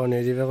 iPhone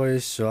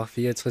 80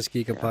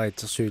 64 GB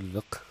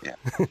суулвеқ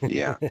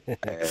ja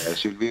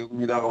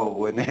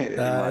сулвиунгиларуне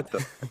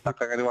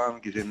таккагалуаами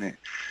кисенни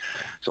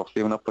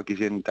сортиунарпа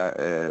кисен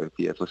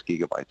 64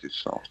 GB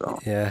туссоо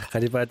ja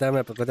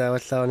qalipataama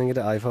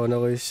peqataаваллаарнингила iPhone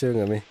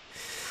оруйссуунгами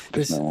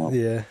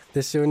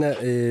тассуна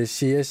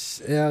CS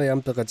ариам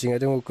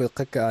пеқатингалугу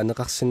эққакка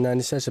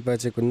aanеқарсиннаанissaa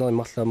сапаатикуннери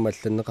марлаамма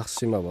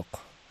алланеқарсимавоқ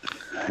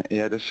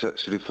ja tässä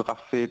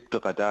sylifeqarfiit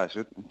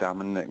peqataasut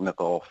taamanna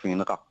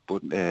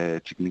neqorfiineqarput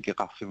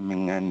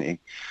teknikiqarfimmingaanni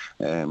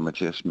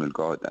Mathias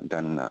Mølgaard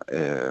taanna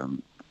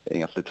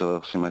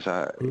ingerlatereersimasa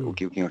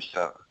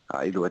ukiukingulla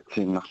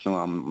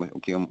ailuatsiinnarlugaarma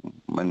ukium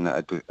manna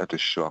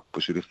atussuarpu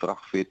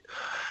sylifeqarfiit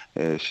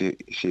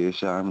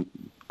siisaan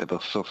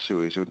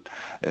tapersersuisut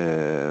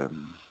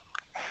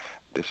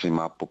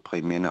tassimaappu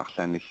premierna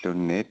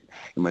arlaanillunniit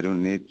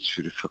imalunniit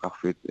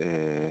sylifeqarfit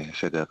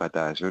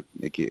sadeqataasut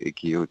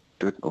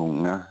ikiuttut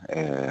unga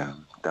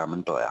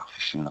taaman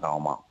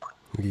periarfissinneqarumaarpu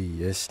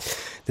yes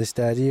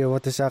testadio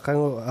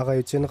watasaaqangu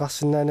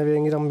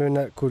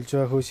aqayutineqarsinnaanaviangilermiuna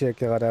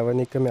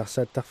kultuurhuusiakkeralaavanikami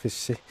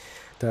arsaattarfissi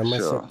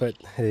taamassappat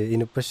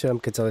inuppassam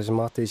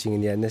katerisimaartu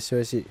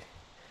isinginiannassuasi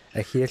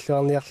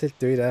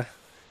agialluarniarlittu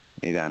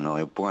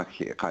ilaaneriuppunga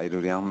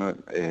qailuliarmu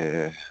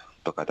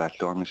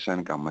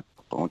peqataalluarnissaani kammat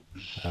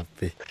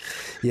appi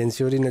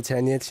Jensuurina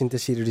taaniatsin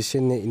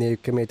tasilulissanni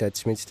inayukkami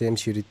taatsimitistam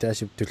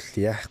siulittaasup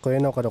tullia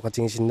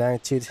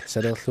qoyanoqaloqatingisinnaangitsit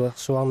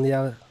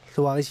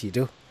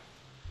salerluarsuarniarluarisilu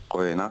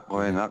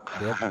qoyanaq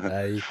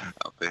ai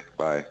appi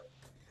bye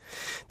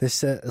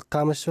tassa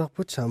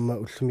eqqaamassuarput saamma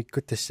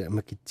ullumikkut tassa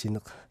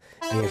makitsineq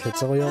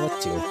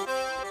ingallateriuarattigu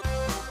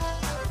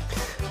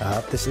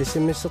tas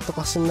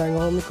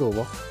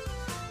SMS-ertoqarsinnaangeruumikuuvo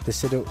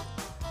tassalu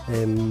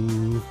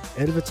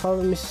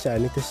 11:30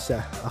 missaani tassa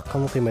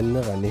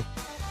aqqameqimannerani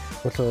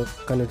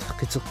ullueqqanut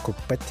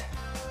qiteqquppat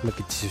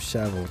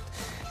makitsussaavut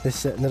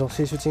tassa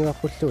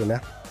nalorsiisutingaarpulluuna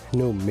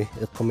nuummi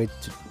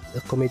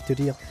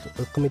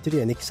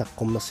eqqumitulianik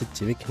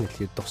saqqummersitsivik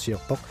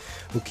nalliuttorsiorpoq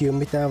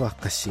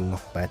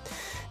ukiummitaavaqqassingorpaat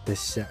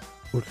tassa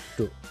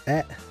ullu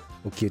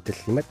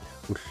ukiutallimat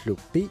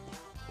ulluppi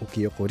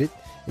ukioqulit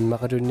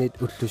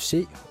иммақалунниит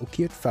уллусси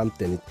укиут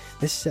фаамтанит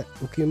тасса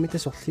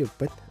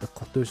укиуммитасорлиуппат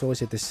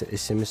эққортуусорися тасса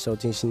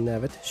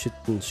SMS-саутингсиннаават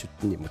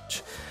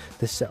суттнимут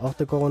тасса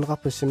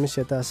ортакорунеқарпа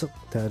SMS-я таасеқ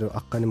таалу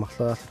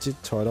аққанимарлериарлутит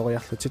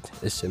тоолориарлутит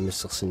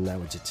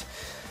SMS-серсиннаавутит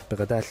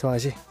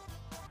пеқатааллуаси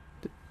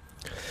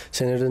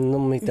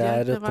санеруннэрми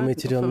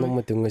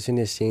таалеққумитилуернэрму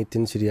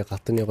тунгасиниассигиттин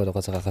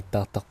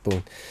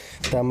сулиақартуниоқолоқатеқақаттаартарпуун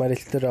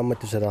таамалиллалу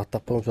аммату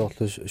салаартарпуум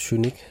соорлу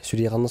суник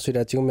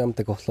сулиақарнерсулаатигумми амма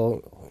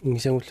такорлоо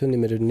нисагуллуни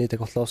малунни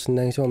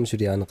такорлоорсинаангисуама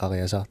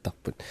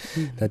сулиаанеқариасаартарпут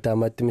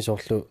таамааттими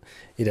соорлу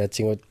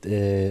илаатсигут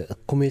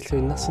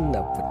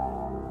эққумииллуиннарсинааппут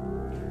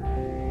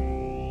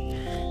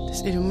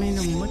тас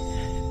илумминуммут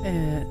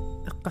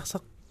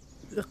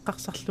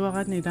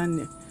эққарсарлуараани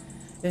илаанни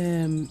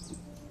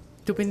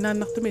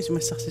тупиннааннартуми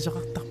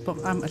сумассарсисоқартарпоқ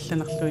аама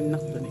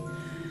алланарлуиннартуни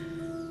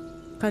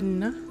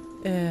qanna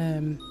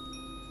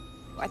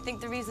I think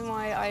the reason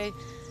why I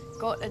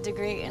got a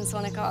degree in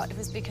sonic art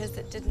was because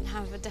it didn't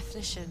have a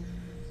definition.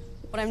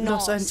 What I'm not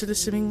Los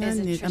Angeles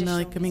mingaanniit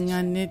America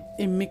mingaanniit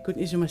immikkut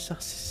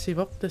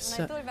isumassarsivoq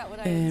tassa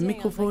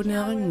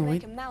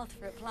mikrofoneeringuit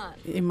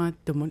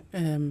imaattumun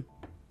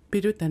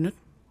pilutanut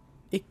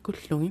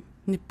ikkullungit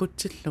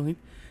nipputsillungit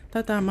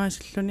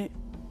tataamaasilluni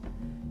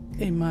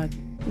Ima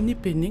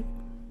nipining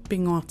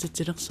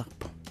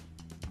pingoartitilersarpo.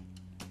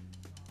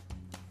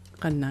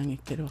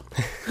 Qannaangikkalua.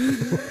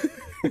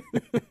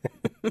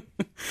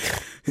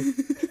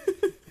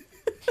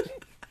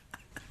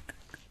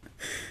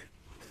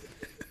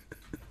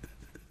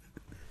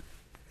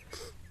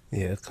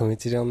 Ja,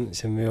 komitiran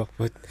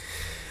semmiorput.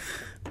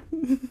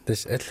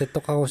 Tas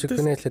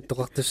allattoqarusukkunni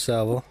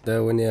allattoqartussaavo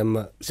taawani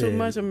amma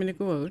summa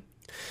samminikuagut.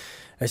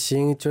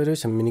 Assiingitsualu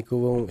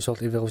samminikuugu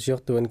soorl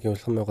iverusiortuan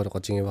kiullermi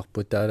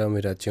oqaloqatingivarput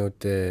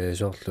taalaamilaatigut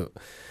soorlu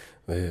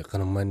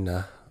qanermaanna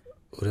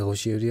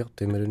ulerusiuliortu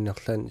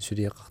imalunnerlaan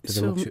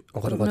suliaqartalamuk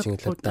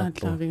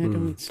oqaloqatingillattaarpu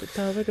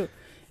taavalu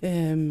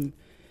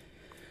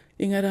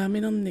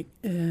ingalaaminernik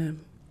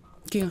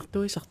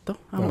kingartuisarto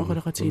ama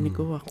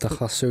oqaloqatiginikuuarpu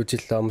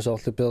taqarsuutillaama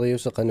soorlu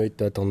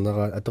periuseqanuittua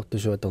torneraa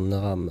atortusua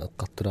torneraama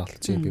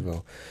eqqartulaarlutigi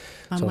pivau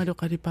ammalu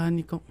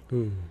qalipaaniko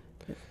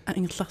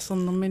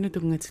ingillarsernerminu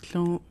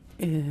tungatillugu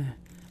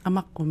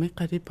amaqqumi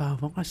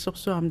qalipaavoq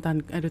assorsuaram taan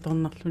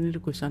alutornarluni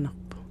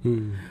lukusanarpu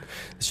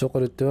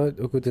soqaluttua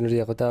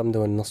ukutunuliaqutaam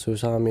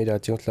tuannersuusarami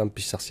ilaatigunlaam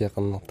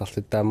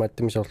pissarsiaqarnertarlut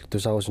taamaattami soorlu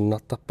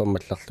tusarusunnartarpa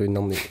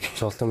mallarluinnerni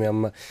soorlumi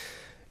amma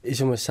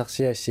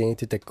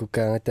isumassarsiaassiingittu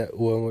takkukkaangata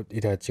uangut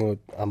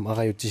ilaatigut am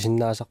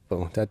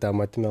arajutisinnaasarpagu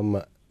taamaattami amma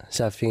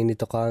saaffingini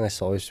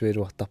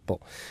toqaangassoriussuiluartarpo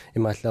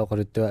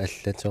imaallaoqaluttua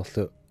allat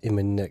soorlu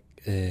imannak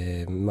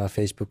ma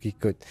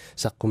Facebook-ikkut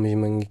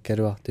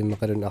saqqumimangikkaluartu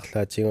immaqalun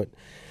arlaatigut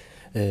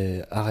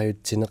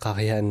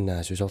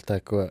arajutsinneqariaannaasu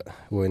soortaakkua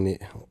uani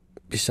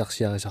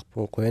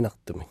pissarsiarisarpun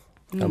quinartumi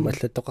amma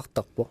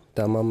allattoqartarpo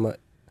taamaamma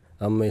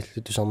amma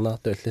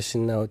illutusarnaartu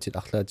allassinnaautit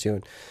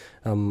arlaatigut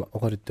amma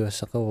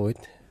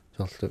oqaluttuassaqeruit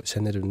soorlu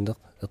sanalunneq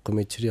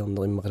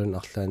eqqumitsuliorner immaqalun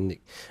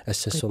arlaannik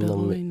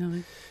assassornermi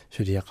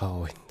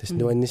suliaqaruit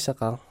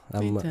tasnuannissaqaa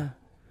amma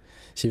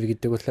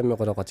sivigittugullami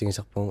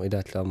oqaloqatingisarpun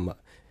ilaalla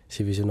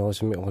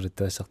sivisunerusumi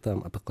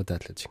oqaluttuassartaama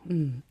apeqqutaallutik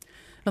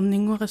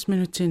erninguaqas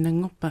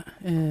minutiinangorpa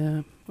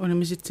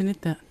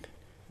unamisitsinita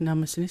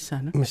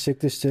naamassinissaanu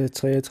massaktus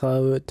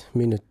 33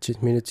 minutti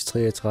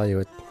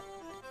 33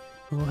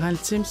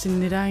 haltim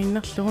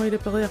sinnilaaginnerlugu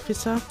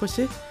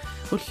ilaperiarfisaarpusi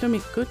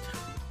ullumikkut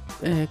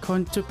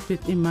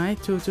kontuppit imai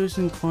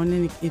 2000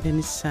 kronenik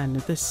idanissaannu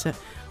tassa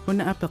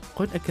una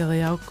apeqqut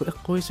akeriaukku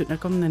eqquisut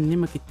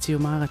akornannima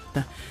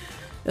kitsiumaaratta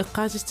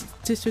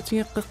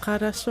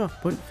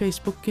eqqaasitsutingeqqeqqaalaassuarput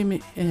Facebook-kimi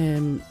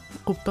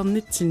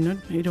quppernitsinnut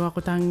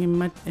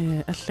iluaqutaangimmat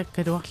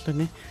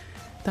allakkaluarluni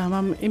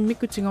taamaam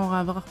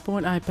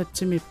immikkutingooraaveqarpugut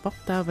iPad-timippoq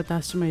taava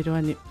taassuma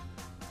iluani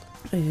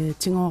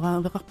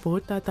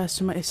tingooraaveqarpugut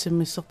taassuma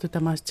SMS-sertu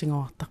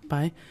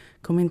tamaastingoartarpai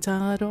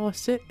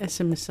kommentaaraaluorussi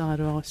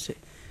SMS-araaluorussi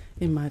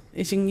immaat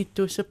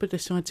isingittuussappu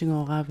tassunga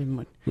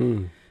tingooraavimmut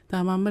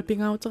taamaamma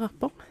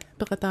pingauteqarpoq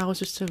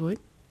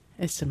peqataarusussaguit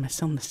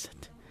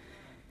SMS-ernassat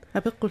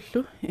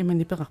apeqqullu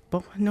imani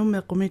peqarpoq numme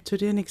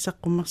qumitsulianik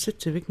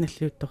saqqummersuttivik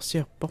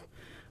nalliuttorsiorpoq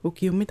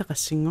ukiummi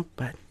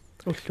taqassingorpaat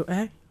ullu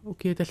aa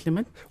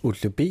ukiutallumat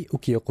ullupi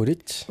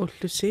ukioqulit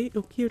ullusi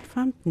ukiut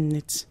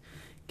 15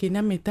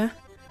 kinamita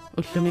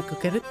ullumikku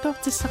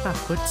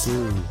karittoortissaqarput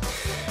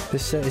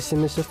tassa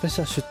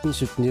SMS-erpassa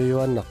 17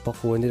 juannarpoq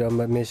uanila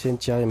amma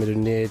messenger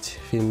imalunniit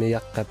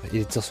filmiyaqqap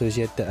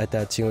ilitsersuisiatta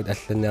ataatigut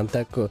allannaam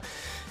taakku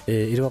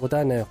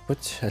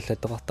iluaqutaanaajorput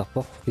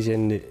allattoqartarpoq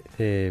kisianni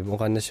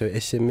oqannassu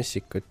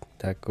SMS-ikkut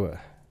taakkua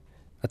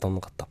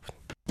atorneqartarput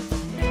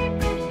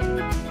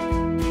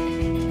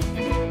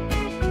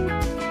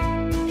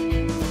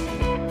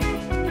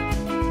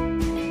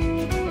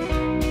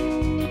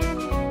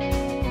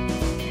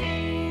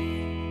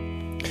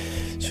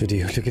sudi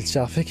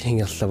Ullukillisaarfik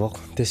hingerlavoq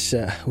tassa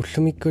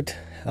ullumikkut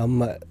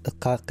amma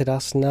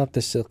eqqaaqqilaarsinnaap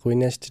tassa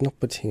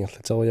eqquinaastinnerput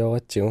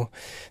hingerlateriuaratsigu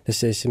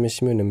tassa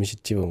SMS-miuna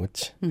misittivugut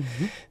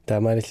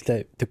taamaalilla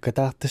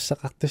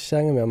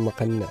tukkataartussaqartussaangami amma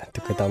qanna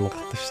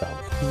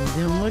tukkataarneqartussaarma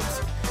demut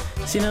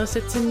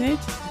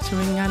sinerusatsinniit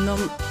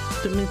sumingaannerm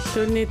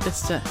tumilluunni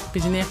tassa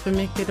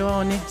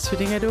pisiniarfimikkaluaruni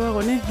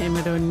sulingaluaruni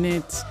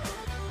imaluunniit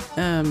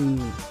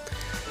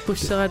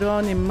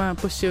pusseraluarni imma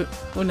pussu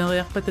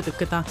uneriarpata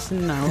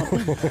tukkataarsinnaawa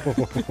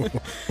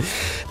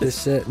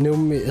tassa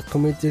nuummi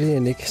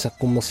eqqumitilianik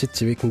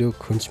saqqummersitsivik nuuk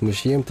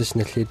kunstmuseum tassa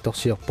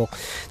nalliittorsiorpoq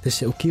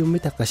tassa ukiummi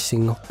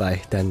taqassingorpai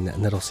taanna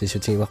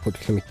nalersiisutigivarput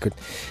ullumikkut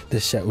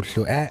tassa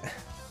ullu aa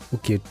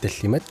ukiut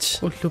tallimat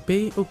ullupi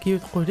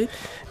ukiut qulit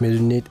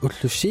melunniit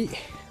ullussi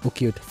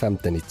ukiut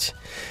 15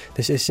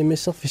 tassa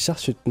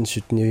SMS-erfissarsutten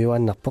 17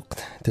 juannarpoq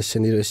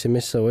tassanilu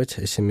SMS-eruit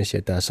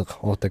SMS-ia taaseq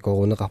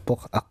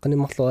ortakoruneqarpoq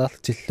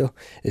aqqanimarleriartillu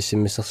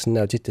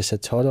SMS-ersinnautit tassa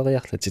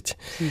tooleriarlatit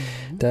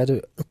taalu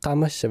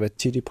eqqaamassava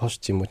tili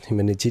postimut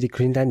imani tili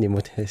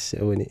Greenlandimut tassa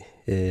uani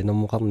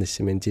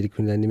nommuqarnissamin tili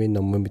Greenlandimin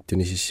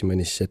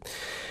normummittunisissimaniссат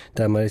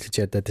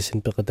taamaalillutiatta tassan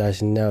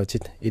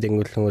peqataasinnautit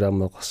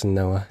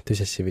ilangullungulaarmeeqarsinnaava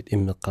tusassivit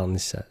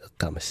immeqqaarnissaa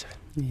eqqaamassava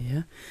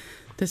ja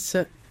tassa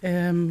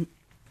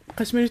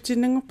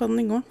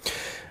qasminutiinnangorparningua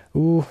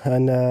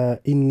ana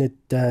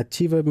innata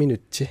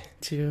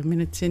 20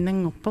 minutti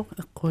innangorpoq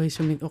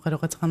eqquisumik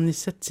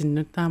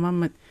oqaloqataqarnissatsinnut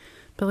taamaammat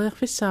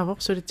Periarfissaavor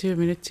suli 20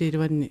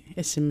 minuuttiiluanni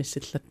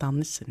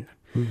SMS-иллаттаарнissannu.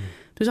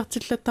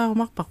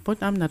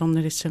 Tusartillаттаарумарпарпут аамна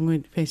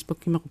алорналиссангуит Facebook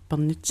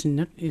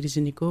кимеқуппернитсиннут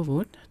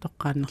илисиникуувуут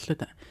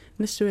тоққааннерлута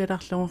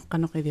нассуилаарлугу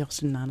қанеқ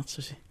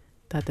илиорсиннаанерсуси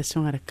таа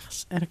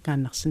тассунгалаккарс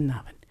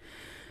алаккааннарсинаават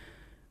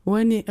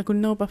уани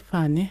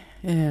акуннерупаффаани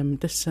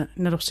тасса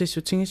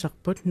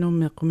налорсиссутингисарпут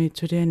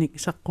нууммеққумиитсулианик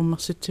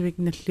саққуммерситсивик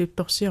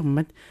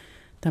наллиутторсиормат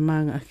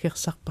тамаанга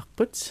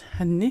аггерсарпарпут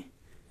ханни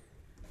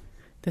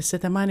тасса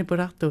тамаани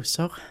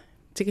пулаартууссоо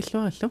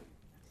тикиллуараллу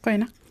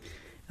қойна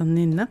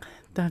эрнииннақ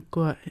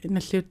тааккуа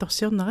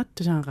наллиутторсиорнерат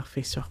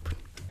тусаақарфиссуарпут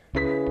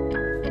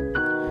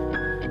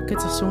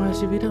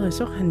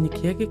катсуаасивилерисо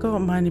ханникиагико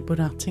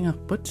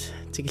маанипулаартингарпут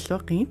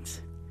тикиллуаққигит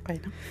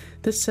қойна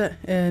тасса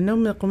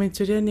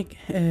нууммеққумиитсулианик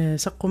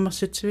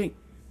саққуммерсутсивик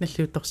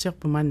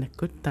наллиутторсиорпу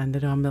мааннаккут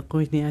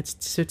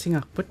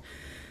таанналуармеққуиниаатитсутингарпут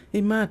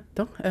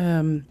имаатто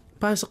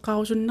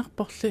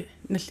паасеққарусуннарпорли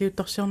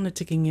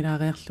наллиутторсиорнати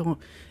кингилаариарлугу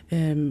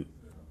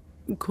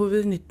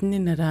COVID-19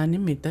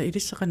 налаанимми та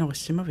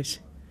илиссақанериссимавис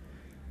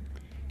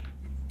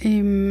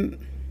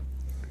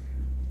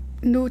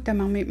nu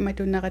тамарми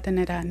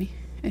матунератаналаани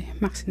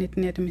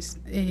марсинитниатамис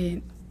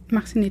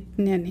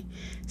марсинитниани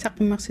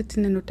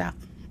саққуммерситсиннану таа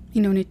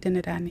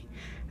инуниттаналаани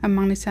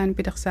аммарнissaani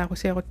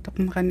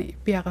пилерсаарусиаруттоқмерани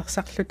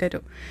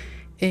пиақерсарлуталу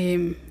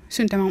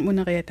сун тамар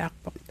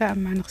мунериатаарпоқ таа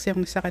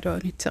аммаанерсиорниссақалуа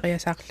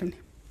унитсериасаарлуни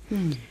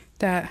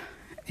таа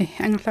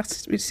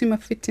ангерларс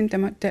симаффитсин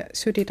тама та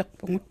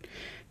сулилерпугут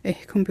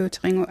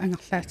компьютерингу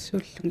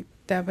ангерлаатсууллугит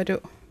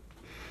таавалу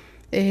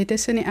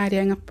тассани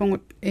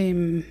аалиангерпугут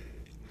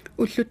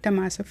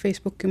уллуттамааса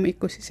Facebook-кими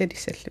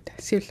иккусисалиссаллута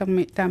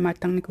сиуллерми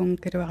таамааттарникуун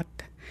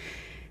калуаратта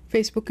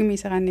Facebook-кими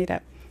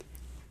сарааннила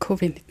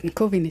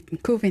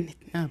COVID-19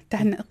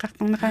 таана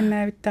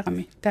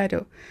эққарторнерааннаавиттарами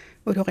таалу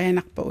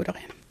улорианарпа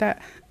таа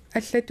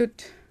аллатут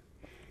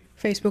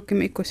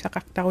Facebook-кими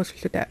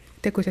иккусақартарусуллута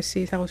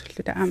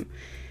такусассиисарусуллута аам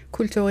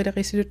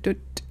культурилерисулуттут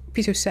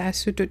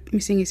писуссаассутут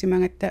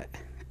мисингисимангатта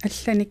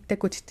алланик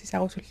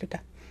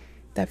такутиттисарусуллута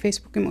таа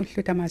Facebook-кими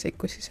уллутамааса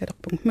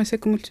иккуссисалерпуг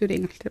масакумулсули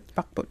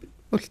ингерлаппарпут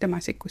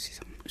ултамааса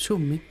иккуссисар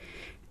суумми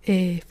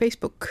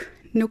Facebook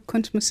Nuuk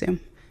Kunstmuseum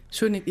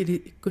суник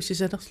или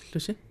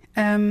иккуссисалерлуси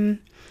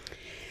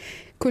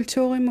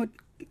культуримут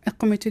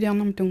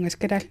эққумитулиарнэрму тунгас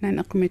калаалнаан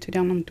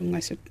эққумитулиарнэрму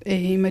тунгасут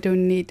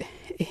ималуунниит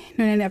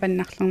нунани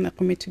аваннарлерми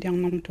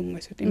эққумитулиарнэрму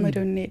тунгасут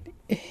ималуунниит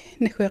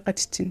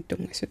нахуэқатитсин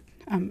тунгасут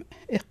ам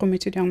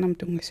эққумитулиарнэрму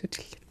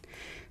тунгасутиллат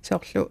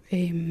соорлу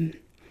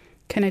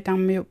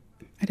канатаармиу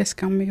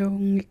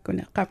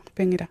аласкармиунгиккуне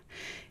эққаппингила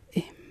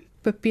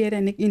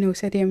папиараник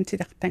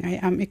инуусалиамтилартангай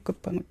аам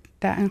иккуппагут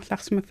таа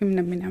ангерларсима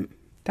фимнаммина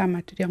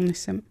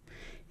таамаатулиарниссам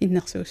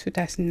иннерсууссу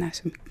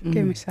таасиннаасум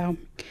кемисаарум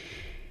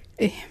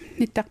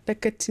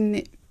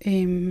ниттартаккатсинни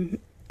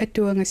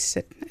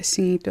атуангассат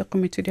ассигииту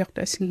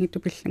эққумитулиорта ассигииту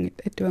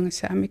пиллангит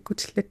атуангасса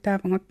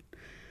амиккутиллаттаавангут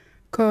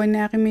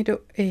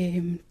коонааримилу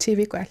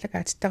тв-ку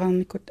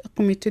аллагаатиттарерникут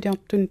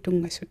эққумитулиортун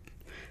тунгасут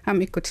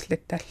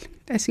амиккутиллаттаалла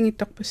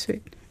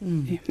ассигиитторпассуит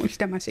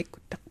ултамаас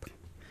иккуттарпа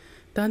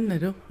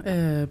таанналу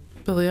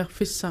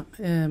периарфисса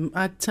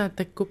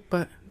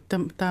аатсаатаккуппа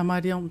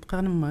таамаалиорм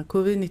қарнамма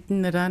COVID-19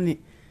 налаани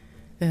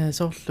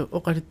соорлу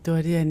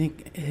оқалуттуалианик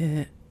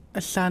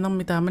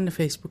аллаанерми тааманна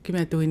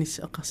Facebook-кими атуинис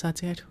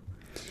эққарсаатигалу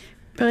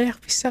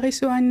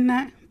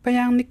периарфиссарисуанна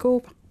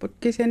паяарникуупарпут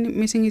кисани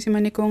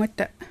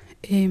мисингисиманикуунгатта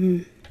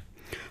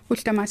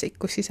ултамаас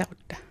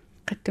иккуссисарутта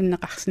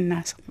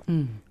қаттуннеқарсинаасер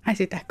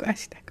аситаакку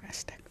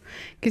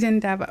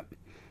кисани таава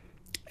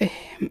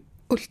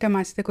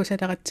ултамаас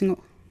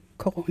такусалератсигу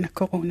корона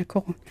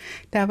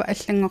таава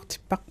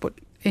аллангортиппарпут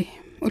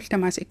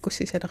ултамаас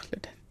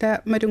иккуссисалерлута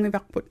таа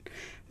малунгиварпут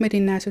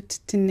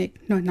малиннаасутсинник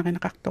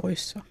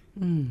нуаннеринеқарторуйуссуа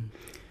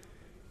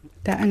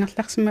таа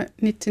ангерларсима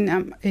нитсин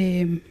ам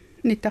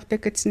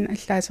ниттартаккатсин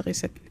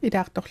аллаасерисат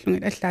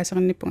илаарторлугит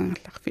аллаасеринниппу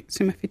ангерларфи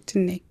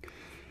симаффитсинник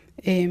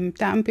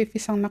таам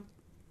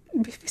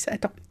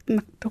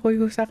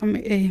биффисаторнарторуйусаарми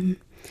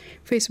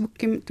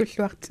Facebook-ким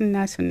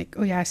туллуартиннаасуник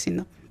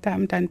уяасинеқ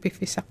таам таан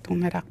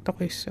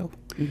биффисарторналаарторуйуссуу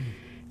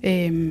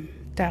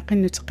таа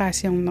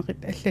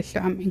qinnuteqaasiornerit аллаллу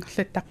аам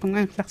ингерлаттарпунга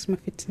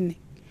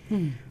ангерларсимаффитсинник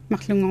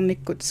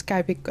марлунгорниккут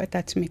Skype-икку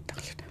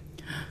атаатимиттарлута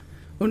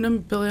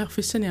унам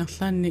периарфиссани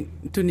арлаанни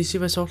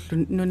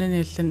тунисивасоорлу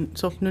нунаниаллан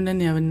соорлу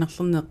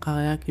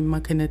нунаниаваннарлернеққариаак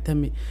имма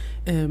канатами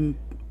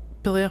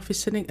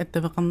периарфиссаник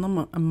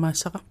аттавеқарнерма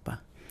аммаассақарпа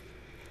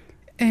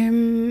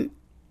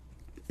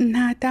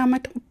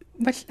наатаамат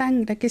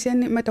валлаангла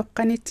кисиани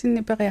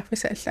матоққанитсинни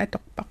периарфиса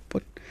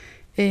аллааторпарпут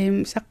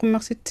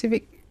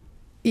саққуммерситсивик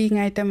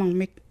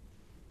иингаитамармик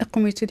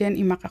эққумитулиан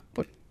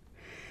имақарпут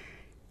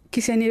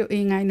кисианилу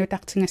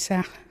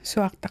иингаинутартингассаа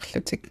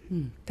суартарлутик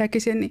таа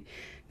кисиани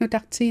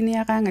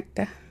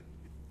нутартииниараангатта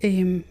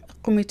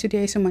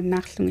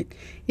эққумитулиасуманнаарлугит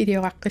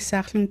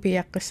илиораққиссаарлун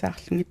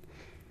пиаққиссаарлугит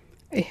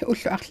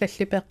уллу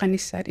арлалли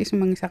пеққаниссаат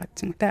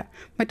исумангисаратсигу таа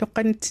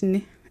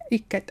матоққанитсинни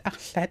иккат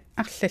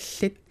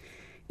арлаллит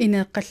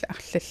инеэққалла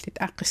арлаллит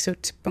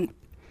ааққиссуутсиппагут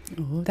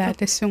таа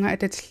тассунга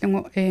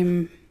ататиллугу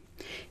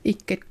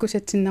иккат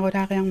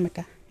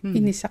кусатсиннерулаариармата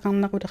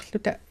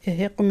инисақарнерулерлута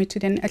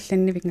эққумитсулиан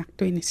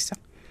алланнивингартуинissaq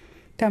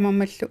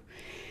таамаммаллу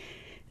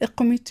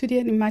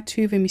эққумитсулиан имаа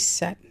 20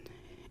 миссаат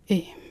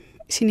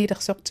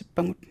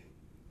синилерсортиппагут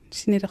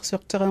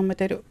синилерсортерерма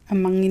талу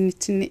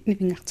аммангиннитсинни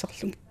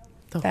нивингартерлугит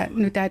таа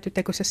нутаату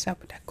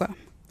такусассаапу тааккуа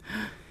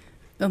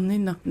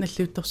эрнинна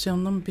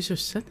наллиутторсиорнерма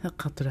писуссат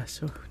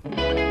эққартулаассуагут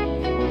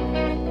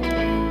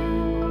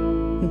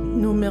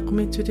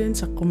нумеқумитсулиан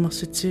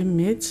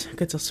саққуммерситсииммиит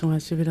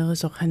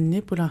катерсугаасивилерисоқ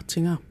ханни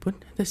пулаартингаарпут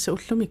тасса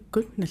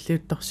уллумиккут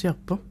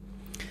наллиутторсиорпу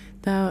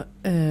таа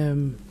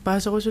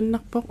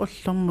паасерусуннарпоқ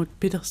уллормут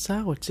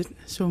пилерсаарутит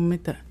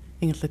сууммита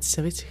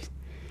ингерлатиссавитиг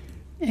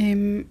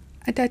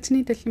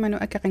атаатини таллиману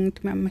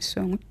акақингтума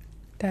аммассуугут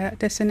таа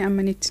тассани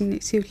амманитсинни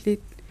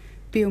сиуллиит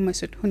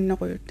биумасут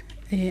хуннеруйут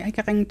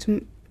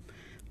акақингтум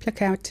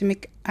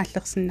плакаатимик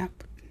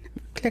ааллерсиннааппут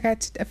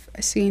плакаатит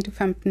ассигинту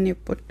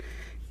 15-ниуппут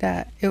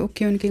таа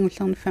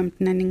уккиуникингуллерни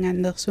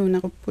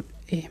 15-нанингааннерсуунеруппут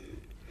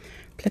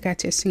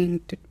плакаати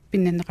ассигингиттут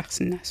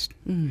пиннанеқарсинаассут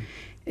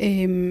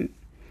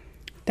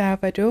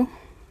тааваду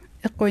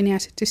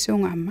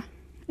эққуиниасатсуунгаама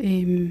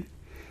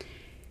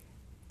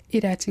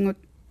илаатингут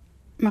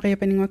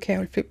мариапанингуа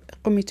каулфип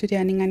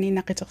эққумитсулианингани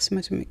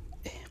нақитерсимасумик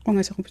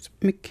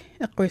қунгасерупмик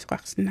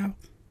эққуисоқарсинаава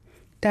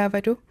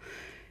тааваду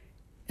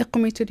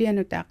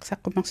эққумитсулиану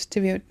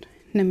таақсаққумерситивиут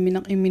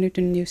намминеқ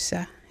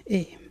имминутунниуссаа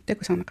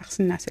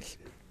такусарнеқарсинаасал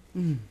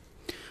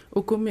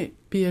укуми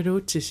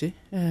пиалуутсиси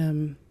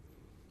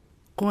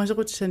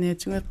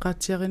қунгасерутсаниатсуга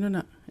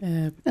эққаатсиаринуна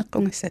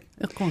эққунгассат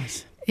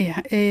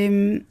я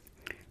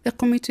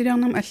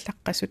эққумитсулиарнерма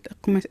аллаққасут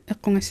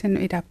эққунгассану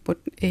илааппут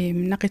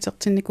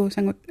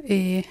нақитертинникуусангут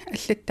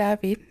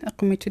аллаттаавиит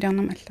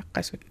эққумитсулиарнерма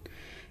аллаққасут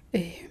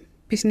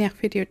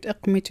писниарфилиут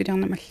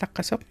эққумитсулиарнерма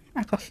аллаққасоқ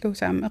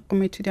ақерлуусаама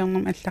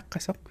эққумитсулиарнерма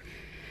аллаққасоқ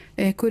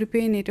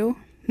кулпиинилу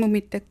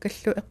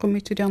мумиттаккаллу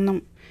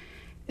эққумитсулиарнерма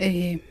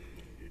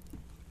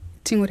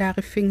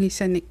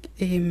тингулаариффингисаник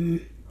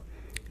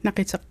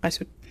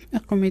нақитеққасут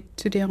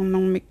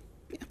эққумитсулиарнермик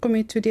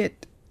эққумитсулиат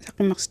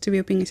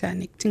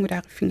саққумерситивиупингисааник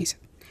тингулаариффингиса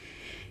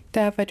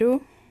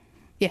тааваду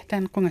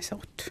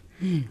яхтаанеқунгасерут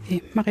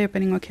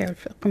мариапанингуа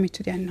каулф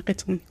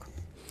эққумитсулиааннақитернику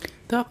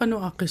таақану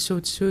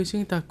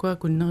аққиссуутсуисинги тааккуа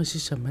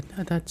куннерисиссамат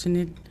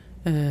атаатсинит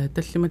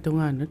таллима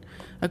тунгаанут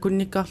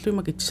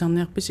акунниккаарлуима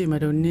китсарниарписи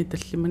ималуунни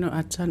таллиману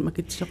аатсаан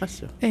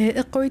макитсеқассу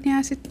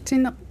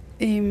эққуиниаситсинеқ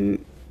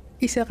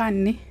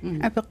исераанни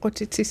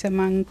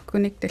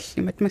апеққутитсисамаангкуник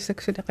таллимат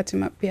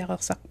массаксулеқатима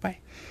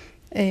пиарерсарпай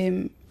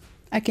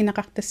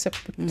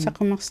акинеқартассаппут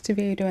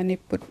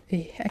саққумерситивиилуаниппут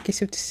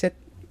акисутиссат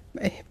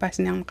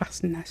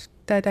паасиниарнеқарсинаас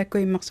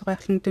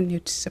таакуиммерсориарлун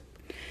тунниутиссап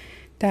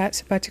таа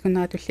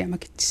сапаатикунератуллиама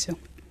китсисуу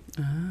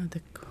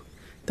такку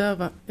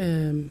таава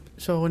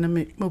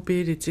соорунами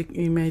мобилитик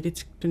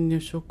имеилитик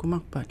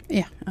тунниуссууккумарпаат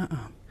я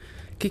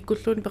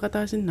киккуллуун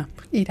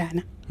пеқатаасиннарпут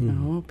илаана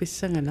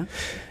писсангана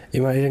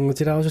има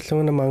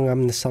илангутилаарусуллугуна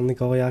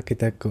маангаамнассарникориаакки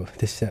таакку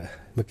тасса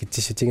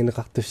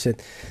макитсисутигинеқартуссат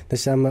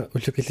тассаама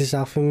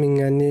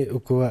уллукиллисаарфиммингаани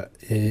укуа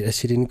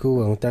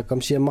ассилиникуугу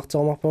тааккам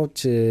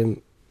сиаммартоормарпагут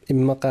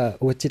иммақа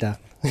уатилаа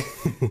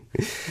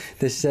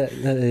тасса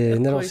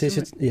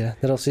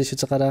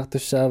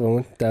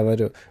нерсисутеқалаартуссаавагун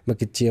таавалу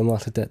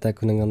макитсиамаарлута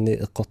тааккунангерни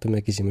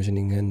эққортума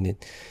кисимусунингааннит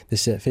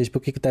тасса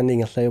фейсбукки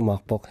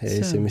тааннингерлаюмаарпоқ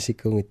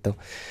смсиккунгитту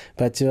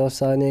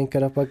патиорсааниин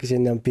калапа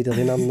кисиннаам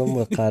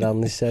питеринарнэрму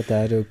эққалаарниссаа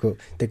таалууку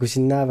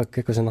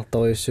такусиннаавакка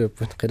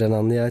кусанарториуссууппут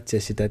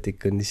қиланарниаатиасси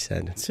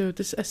таатиккунниссаанут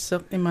суутас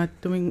ассеқ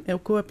имааттумин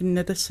укуа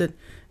пиннатассат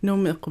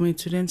нууми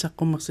эққумитсулиан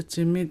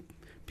саққуммерситсиммит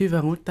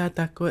пивангут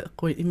таатааккуа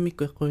эққуи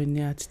иммикку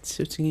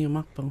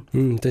эққуинниаатитсутингиумарпагу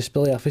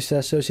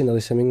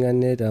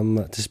таспериарфиссаассуусинерисамингаанниит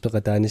аама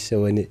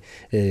таспеқатааниссауани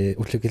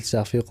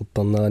уллукиллисаарфиу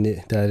қуппернерани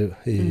таалу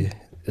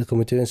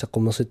эққумитсулиан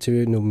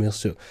саққуммерситсивиу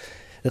нуммиерсу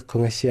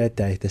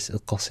эққунгассиатаи тас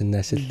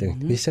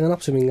эққорсиннаассаллугит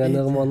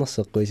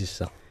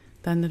миссаганарсумингаанермуарнерсеққуисиссаа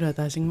таанналуа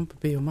таасингумпа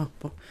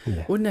пиумаарпо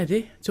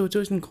унали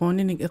 2000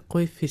 крониник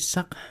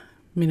эққуиффиссақ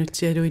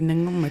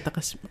минутсиалуиннангорма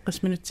тақас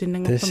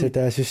минутсиннангорпа тасса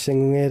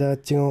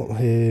таасуссангунгаалаатсигу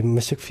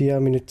массак 4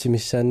 минутси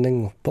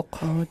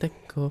миссааннангорпоқ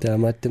такку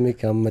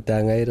таамааттамик аама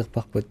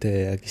таангаилерпарпут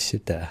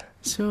акиссутаа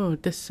соо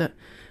тасса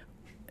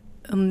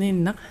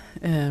эрниннақ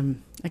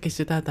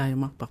акиссутаа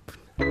тааюмарпарпут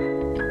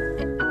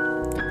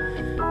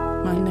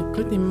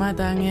маннаккут имма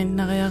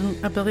таангианнариарун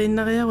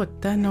аперииннариарут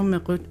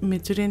тааннэрмеқут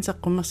митсулиин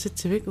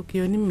саққуммерситсивик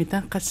укиунимми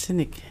таан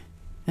қассаник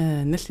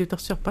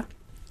наллиуторсиорпа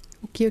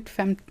укиут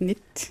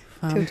 15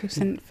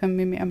 2005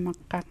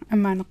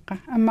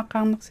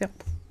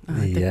 аммаанеққарнерсиарпу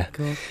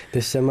такку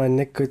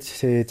тассамааннаккут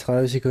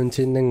 30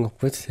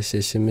 секундиннангорпут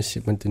тасса смс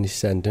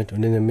мантунissaannут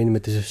унанаммин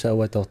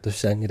матусуссаава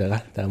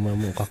тортуссаангилара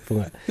таамааму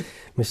оқарпунга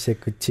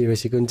массаккут 20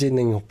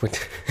 секундиннангорпут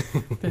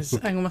тас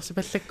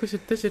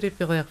ангумарсипаллаккусутта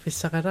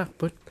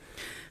сулиппериарфиссақалаарпут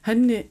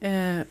ханни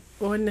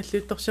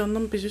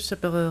уанналлиутторсиорнерм писусса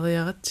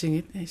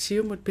перериаратсигит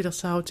сиумут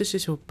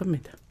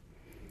пилерсаарутиссисууппаммита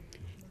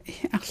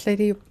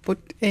арлалиуппут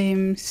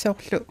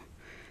соорлу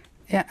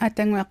я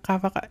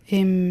атангуэққаваqa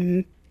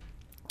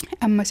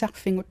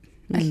аммасарфингут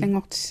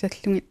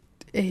аллангортиссаллугит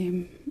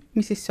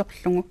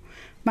мисиссорлугу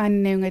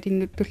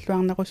мааннеунгалиннут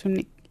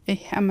туллуарнерусуник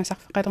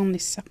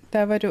аммасарфеқалерниссақ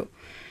таавалу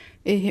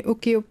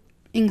укиуп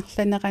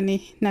ингерланерани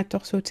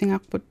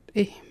нааторсуутингаарпут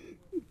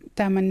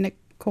тааманнак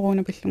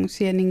коронапиллугу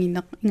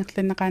сианингинеқ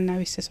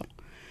ингерланеқаанаависсасоқ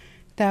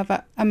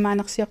таава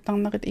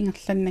аммаанерсиортарнерит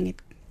ингерланнагит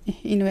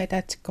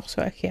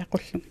инуатаатиккорсуа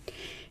агиақуллугит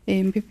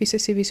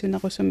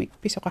пипписасивисунерусумик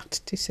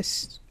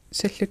писоқартиссас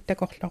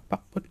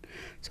саллуттакорлуарпарпут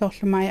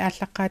соорлумаи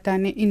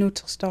ааллаққаатаани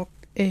инуутерстоок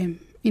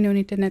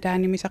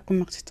инунитанадаани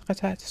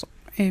мисаққуммартитеқасаатасо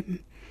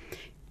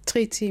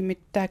 3 тимит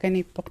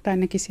тааганиппоқ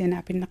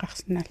таанакисианаа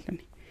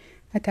пиннеқарсинааллуни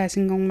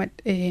атаасингормат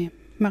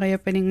Maria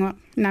Penningua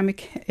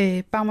namik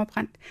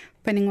Barmerbrand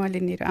Penningua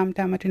linnilu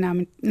aamtaamatu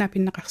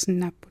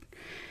naapinneqarsinnaapпут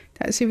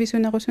та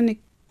сивисунерусуник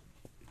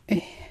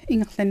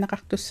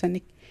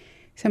ингерланнеқартуссаник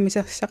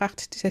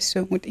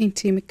самисерсақартитисассуугут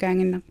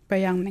интимиккаангиннер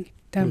паяарнагит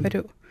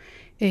таавалу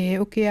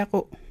укиақу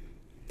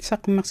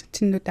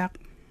саққуммерсатсиннутаақ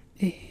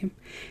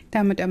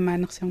таамат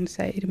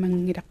аммаанерсиорнисаа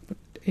илмангиларпут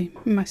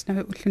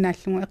иммааснава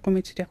уллунааллугу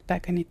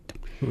эққумитулиортааканитту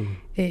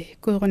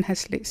куерун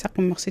хасли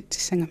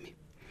саққуммерситсисангами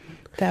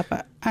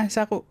таапа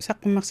асару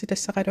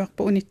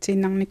саққуммерситассақалуарпу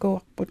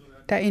унитсииннарникууарпут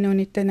та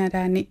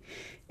инуниттаналаани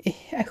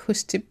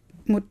аггустип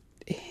мут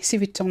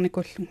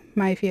сивитсорникуллу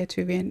май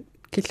 24-ан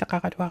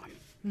киллеқаралуарами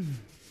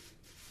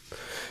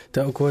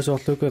та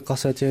укуасоорлуку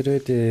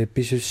эққарсаатиалуит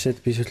писуссат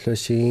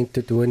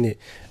писуллуассигингитту туани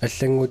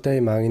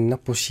аллангутай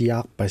маангиннарпу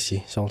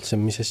сиаарпаси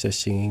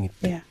соорлсаммисассаассигингит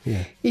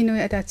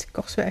инуи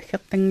атаатиккорсуа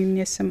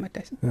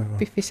аггертангинниассамата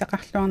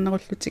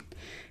пиффисақарлуарнеруллутик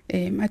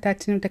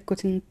атаатину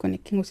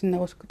таккутингкуник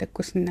кингусиннеруску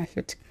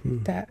таккуссиннааллутик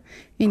та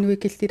инуи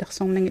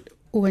киллилерсорнагит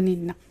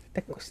уаниннар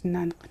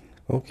таккуссиннаанеқин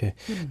окей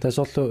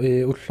тасорлу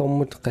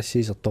уллормут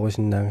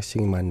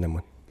qassiisertorisinnaaгассиги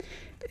мааннамут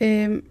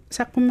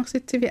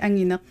саққуммерситсиви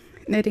ангинеқ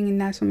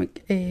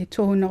налингиннаасумик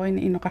 200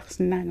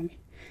 инеқарсинаангами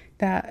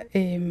та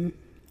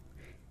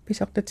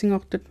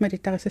писортатингортут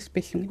малитарисас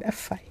пиллугит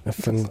аффай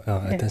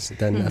атас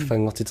таан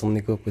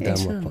аффангортитерникууппу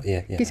таамаппа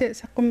кисе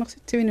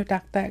саққуммерситсивину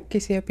таартаа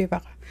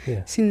кисиапивара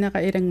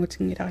синнера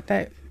илангутингилара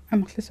таа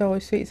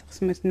амерласооруссуи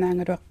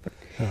исерсимаснаангалуарпут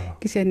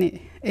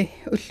кисани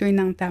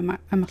уллуинаар таама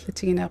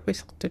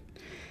амерлатигинеерписертут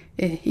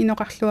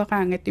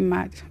инеқарлуараангат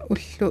имаат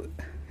уллу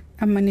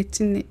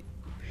амманитсинни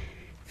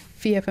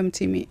 4-5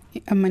 тими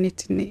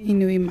амманитсинни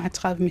инуимаа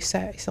 30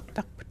 миссаа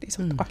исертарпут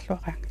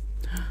исертоқарлуараангат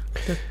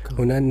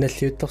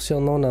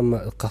унаанналлиутторсиорнорнаама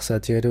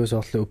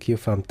эққарсаатигалуусоорлу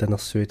укиуфаам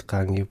танерсуит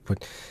qaangiupпут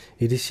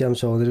илиссиам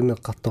соорлуми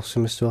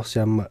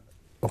эққартторсимассуарсиамма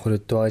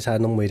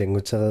оқулуттуарисаанерму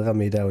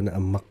илангутерерами илауна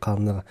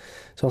аммаққарнера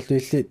соорлу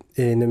илли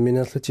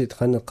намминерлутит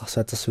қана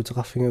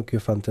эққарсаатерсуутеқарфинга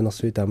укиуфаам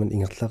танерсуит тааман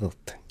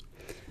ингерлақерта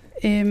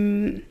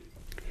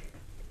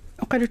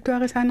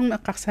оқулуттуарисаанерму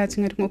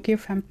эққарсаатингалугу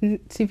укиуфаам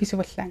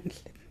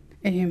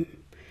сивисуваллаангилла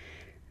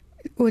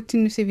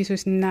уутинну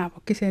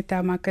сивисусиннаава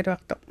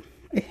кисаатаамааккалуарто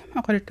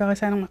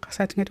оқулуттуарисаанерму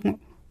эққарсаатингалугу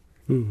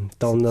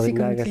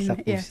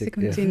таорнеринаагалларпуссик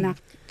секундинаа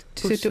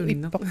суту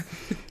иппо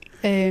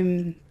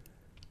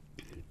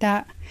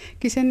та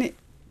кисани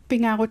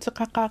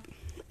пингаарутеқақаа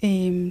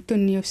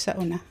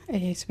тунниуссауна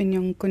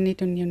свиньонгкунни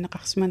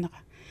тунниуннеқарсиманера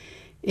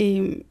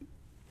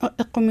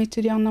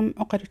эққумитсулиарнерм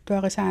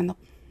оқулуттуарисаанеқ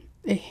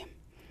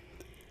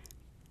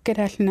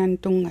калааллунаан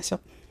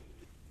тунгасоқ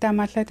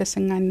таамаалла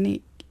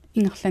тассангаанни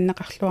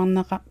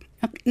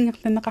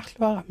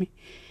ингерланнеқарлуарами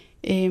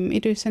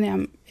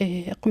илуссаниам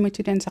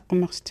эққумитулиан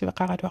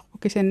саққуммерситивеқаралуарпу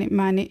кисани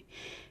маани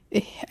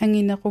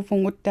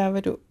ангинеқувунгут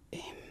таавалу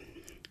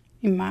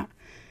имма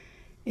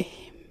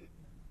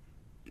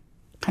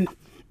қана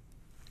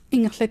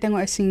ингерлатангу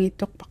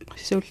ассингиитторпарпа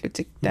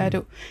сууллутик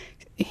таалу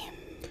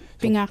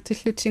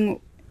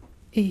пингаартиллутингу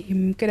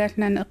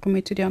калаалнаан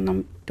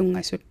эққумитулиарнерм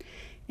тунгасут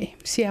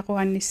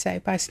сиаруанниссаа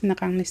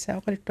паассинеқарниссаа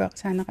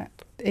оқалуттуарисаанера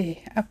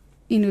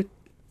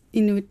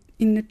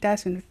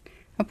иннуттаасунут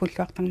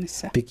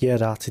апуллуартарниссаа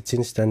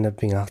пикиараартитсинс таанна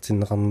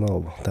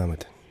пингаартиннеқарнерува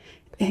таамат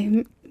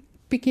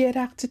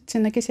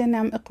пикиараартитсина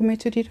кисанаам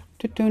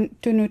эққумитулилерту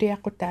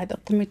тунулиаққутаат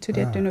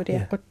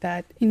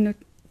эққумитулиаттунулиаққутаат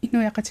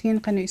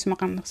инуяқатигинеқану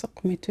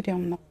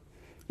исмақарнерсеққумитулиарнер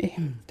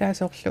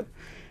таасоорлу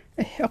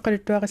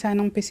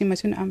оқалуттуарисаанерм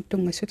писимасуна аам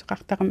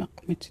тунгассутеқартарами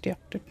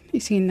эққумитулиартут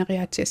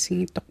исигиннериаати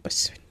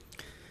ассигиитторпассут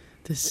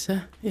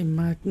тасса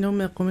иммаат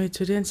нуме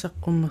эққумитулиан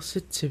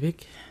саққуммерситсивик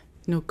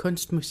nu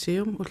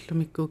kunstmuseum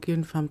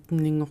ullumikkuukiun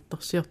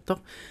 15-нингорторсиортор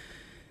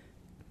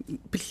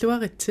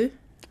пиллуаритси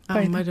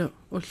аамалу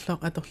уллоқ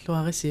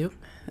аторлуарисиук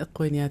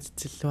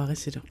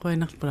эққуиниаатитсиллуарисилу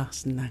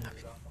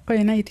қуинарлпулаарсинаангавит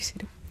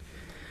қуинаилисилу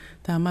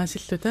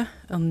таамаасиллута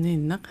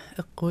ернииннақ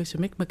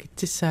эққуисумик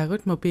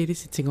макитсиссаагут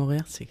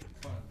мобилиситингориарсигит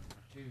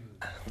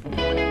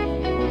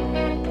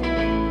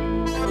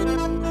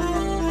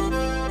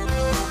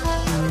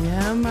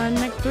я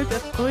маннаккут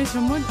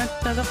эққуисумут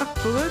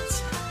атталеқарпугут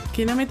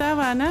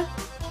кинамитааваана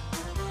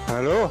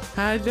Hallo?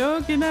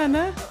 Hallo,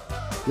 Ginana.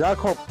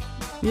 Jakob.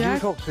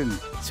 Jakobsen.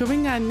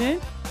 Suvinganne.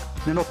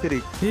 Men op til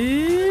det.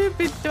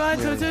 Bildu af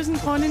 2.000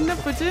 kroner inden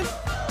på det.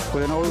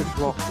 Hvordan er det?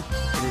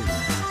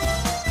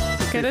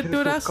 Kan det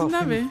du da sådan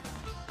af ved?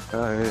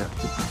 Ja.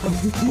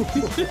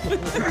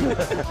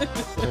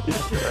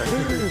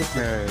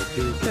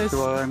 Det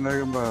var en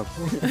af mig.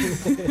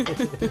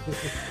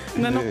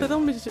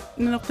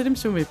 Nanortarim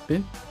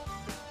sumippin.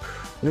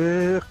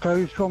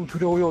 Kai som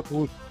suuriot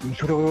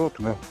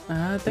me.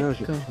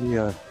 Takko.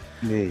 Ja,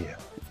 nee.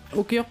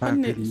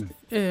 Ukiorpanni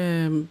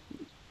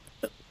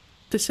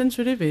tassan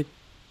sulivit.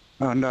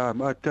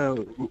 Mä tää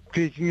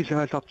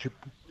kiikingissä tartsip.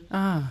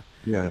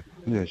 Ja,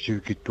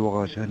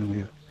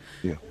 sykittuarasanu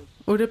ja.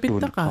 Ora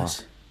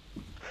pittaqas.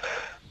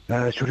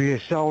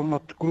 Suriessa on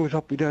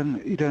kulusap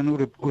idän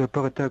ure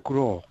parata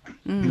kulo.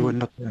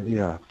 Luennat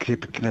ja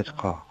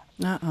klipiknetqa.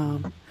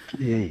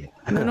 Ei.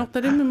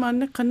 Nanortarim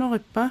maanne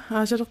qanorippa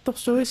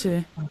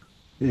aasalertorsuisi.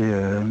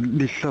 Ja,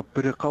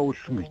 lissappere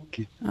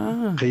qausmikki.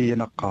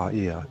 Qiinaqqa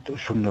ja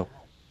sunno.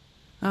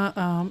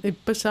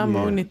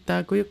 Ippasaama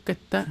unittaa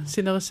kujukkatta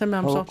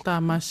sinerissamaam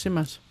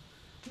sortaamaassimas.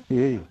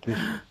 Ei.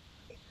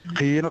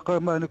 Qiinaqqa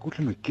maana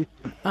kusmikki.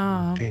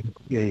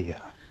 Ei.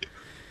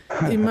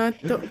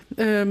 Imaatto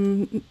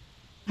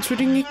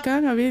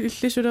suringikkaangavi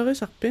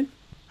illisulerisarpin.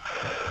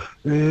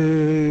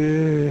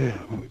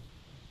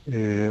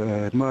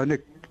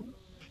 Maanek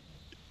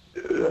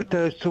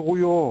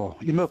taassuruyo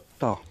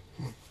imerta.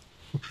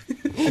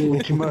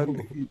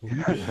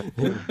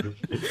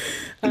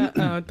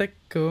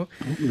 Takko.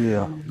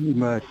 Ja,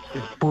 mä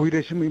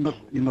puhuisin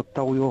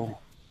imertauyo.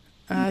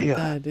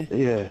 Taade.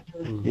 Ja,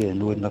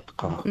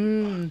 luennatkaa.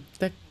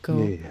 Takko.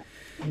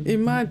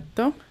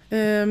 Imaatto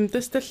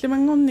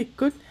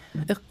tastallimangornikkut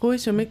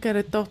eqquisumi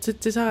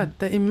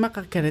kalattortitsisaratta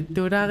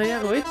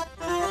immaqarkalattuulaariaruit.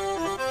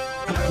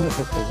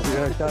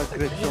 Ja,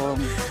 taakrettoam.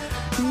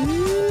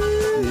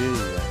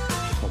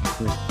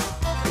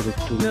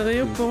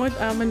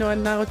 Neriuppungut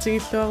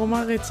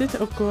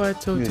aamanuannaarutigilluarumaaritit ukkua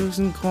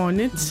 2000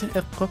 kronit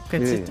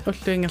eqqoqqatit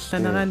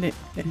ulluingerlanerani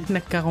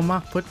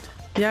nakkarumaarput.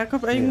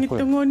 Jakob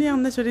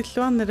ayungittunguuniarna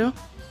sulilluarnalu.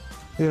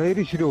 Ja,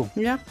 erisilu.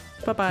 Ja,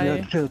 bye-bye. Ja,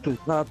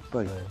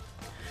 bye.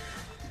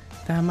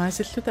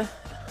 Taamaasilluta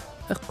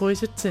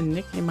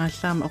eqquisutsinnik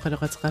imaallaama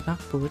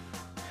oqaloqatiqalaarpugut.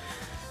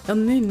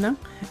 Erniinna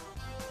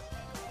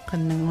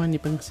qannanguani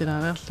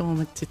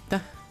pangsilaariarlugumatsitta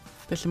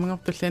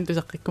tallimangorpullaan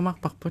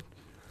tusaqqikkumarparput.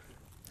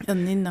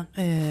 Erniinna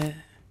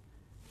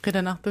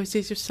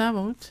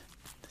qilanarpuisisussaavamut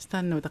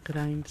tastaannu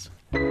taqilaanginnasu.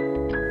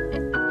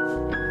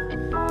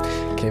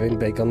 Kevin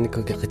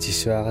Baconnikku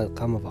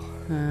qaqitisuareeqqamava.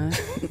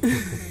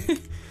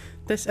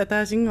 Tas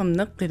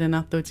ataasinngorneq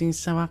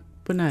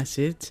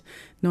qilanartuutigiссаваарpunaasit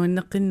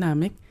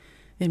nuanneqinnaamik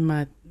имма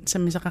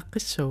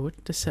саммисақаққиссуугут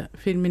тасса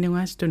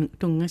филминугаас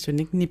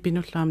тунгасуник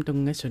нипинуллаам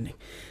тунгасуник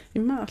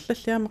имма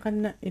арлаллиама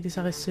қанна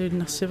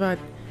илисариссуиннерсиваат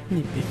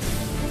нипи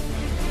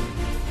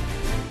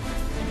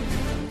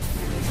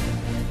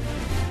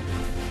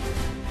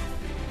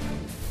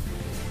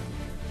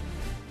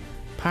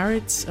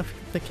Pirates of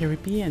the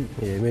Caribbean.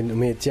 Men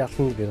med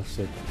Jackson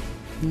vilersuut.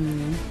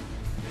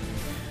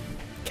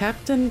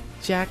 Captain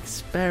Jack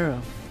Sparrow.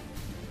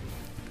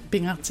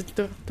 Pingartit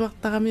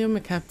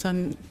tuartaramiumme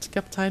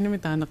kaptajnimi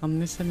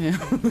taanaqarnissania.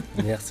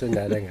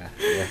 Niersunaalaanga.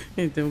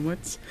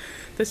 Idumut.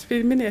 Tas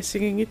filmini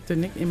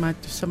assigingittunik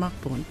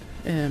imaattussamarpugut.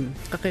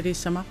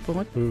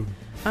 Qaqiliissamarpugut.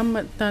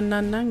 Amma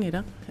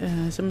taannaannaangila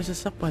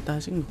samissassarpua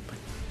taasinguppat.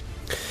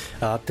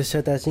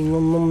 Tassa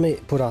taasingornermi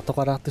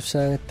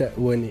pulaartoqalaartussaagatta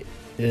uani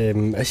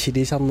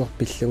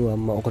assiliisarnerpillungu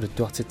amma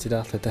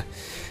oquluttuartitsilaarlata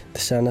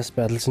тассаанаас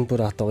пааллсин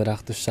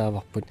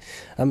пулаарториlaartussaavarput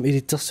ам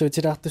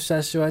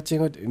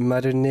илитсерсуутилаартуссаассуаатигут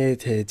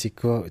иммалунниит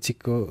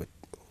тикку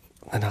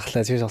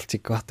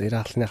анарлаатигусортиккуарта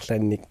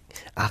илаарлинарлаанник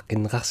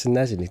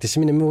ааққиннеқарсинаасуник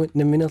тассимина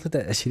намминерлута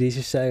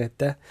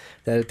ассилиисуссаагатта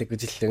таалу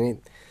такутиллугит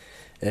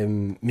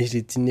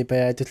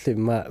милитиннипаяатуллу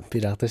имма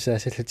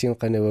пилаартуссаассаллутигу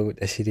қанавагут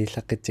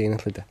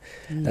ассилииллаққитсигинерлута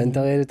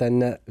антариалу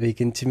таанна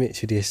викентими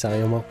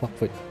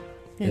сулиассариумарпарпут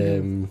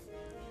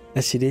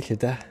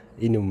ассилииллута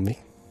инуммик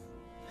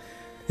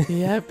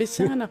Ja,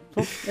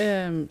 bisanganarpo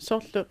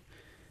sorlu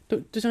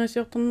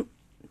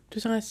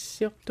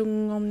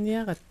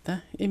tusangasiortungorniaratta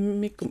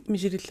immikku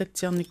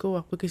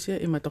misilillatsiarnikuarpu kisia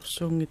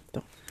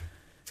imatorsuungitto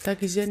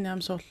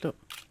takisiannaam sorlu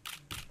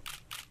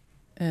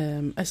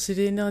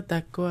assiliineri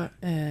taakkua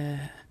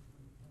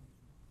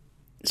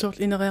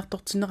sorlu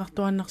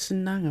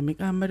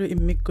ineriartortineqartuannarsinnaangamik aammalu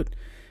immikkut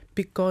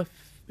pikkori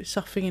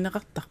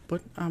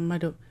sarfingineqartarput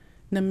aammalu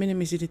nammini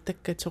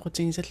misilittakkat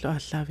soqutigisallu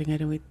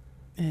aallaavingalugit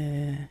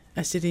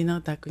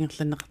assiliineri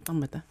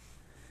taakkuingerlanneqartarmata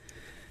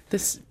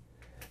tas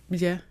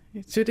ja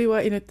suliwa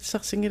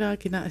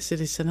inattassarsingilaakina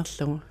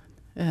assilissanerlugu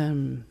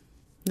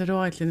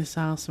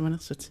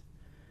naluariillinissaarersamanersut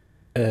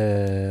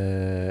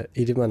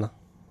ilimana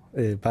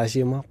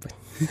paasiumaarpa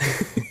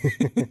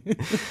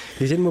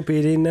kisen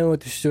mobiiliinnagu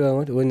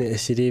tussuangut uni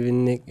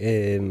assiliivinnik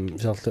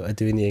sorlu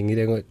atuvini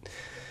angilangut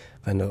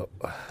qano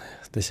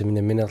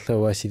tasamina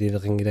minerluwa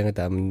assiliileqingilanga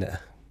taaminna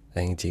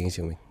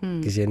aangitigisumik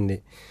kisianni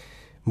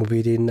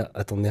mobiiliinna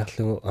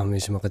atorniarlugu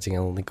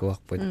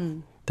aamiisumaqatigaornikuarput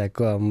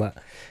taakku amma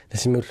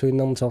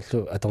tasimulluinnermu sorlu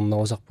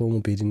atornerusarpuu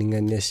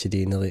mobiiliningaanni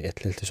assiliineri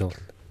allallu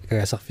sorlu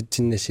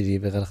kagasarfitsinna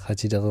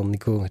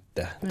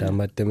assiliiveqalerratilerernikuungatta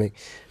taamaattami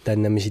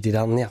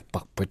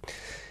taannamisitilaarniarparput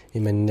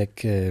imannak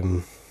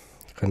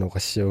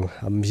qanoqassuu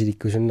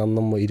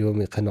ammisikkussunnarnermu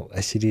iluumi qano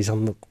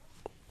assiliisarneq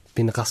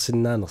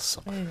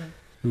pineqarsinnaanersoq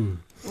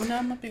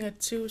unaama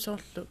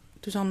pingatsiusorlu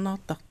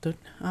tusarnaartartut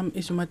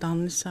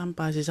isumataarnissaam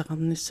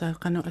paasisaqarnissaa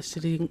qano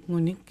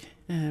assiliingunik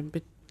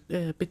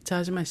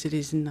pitsaasima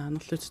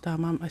assiliisinnaanerlut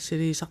taamaam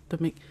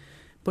assiliisartumik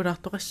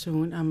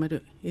pulaartoqassugun aammalu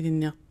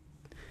ilinniart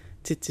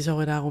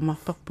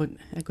titsisorilaarummarparput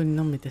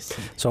akunnermi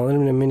tassa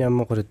soornum nammini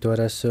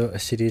ammoquluttualaassuu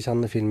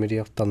assiliisarna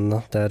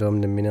filmiliortarner taaluam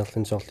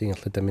nammineerlun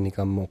soorlingerlu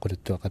taminikammo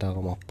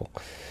quluttuaqalaarumarpo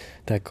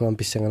taakkuam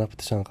pissanganarpa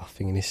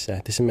tusaanqarfinginissаа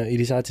tassama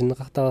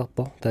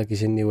ilisaatinneqartarerpo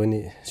taakisinniwani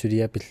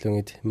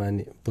suliapillungit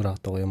maani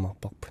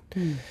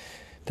pulaartoriumarparput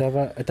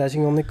taava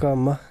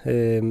ataasingornikkuamma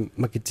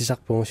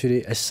makitsisarpungu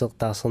suli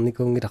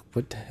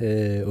assertaarsernikungilarput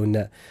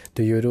una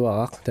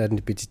tuyuluaraq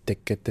taanni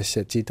pitittakkat tassa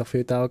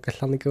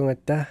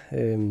tiiterfiutaawakkallarnikungatta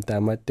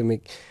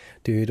taamaattumik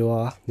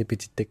tuyuluaraq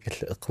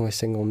nipitittakkallu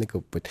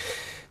eqqungassangornikupput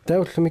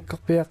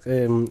taullumikkorpiaq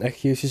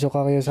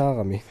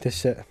aggiusisoqariusaarami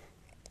tassa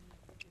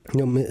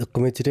nummi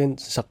eqqumitilen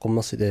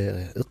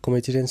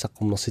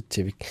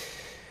saqqummersitsivik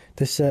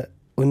tassa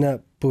una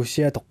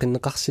puussia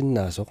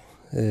toqqinneqarsinnaasoq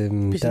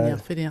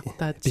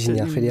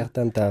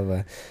pisiniarfiliartaam taava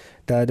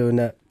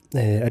taaluna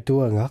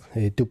atuanga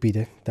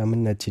tupila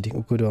taamannaatilik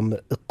ukuluarma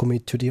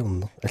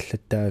eqqumitsuliorner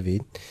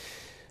allattaaviin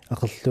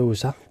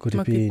aqerluusa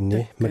kulipiinni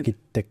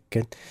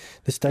makittakkan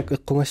tastaak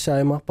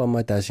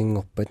eqqungassaayimarparma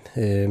taasingorpat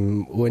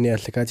uani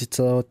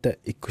allakaatitserorta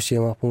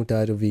ikkusiamarpumu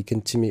taalu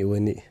weekendsimi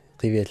uani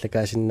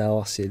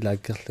qiviallakaasinnaawарси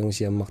laakkerlugu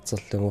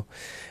siammarterlugu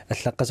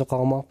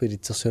аллаққасоқармаарпи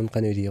литсерсуум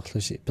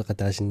қануилиорлуси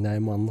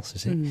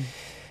пеқатаасиннааймаарнерсуси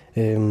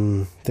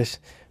тас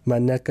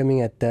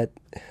маннааккамингаттаат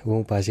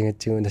уун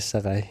паасингатсигу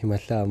нассақай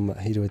ималлаама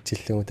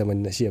илуатсиллугу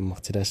таманна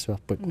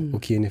сиаммартилаассуарпут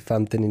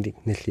укиуниффаамтанилик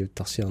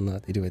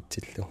наллиуттарсиорнерат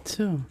илуатсиллугу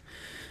су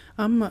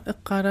амма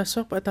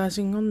эққалаассуарпа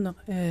атаасингорнеқ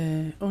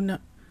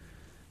уна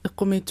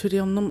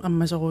эққумиитсулиорнерм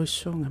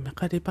аммасоруиссуунгами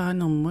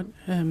қалипаанермут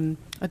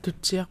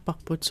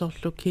атутсиарпарпут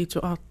соорлу кииту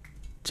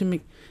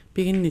тимик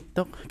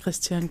пигинниттоқ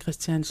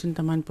Кристиансен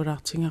тамаан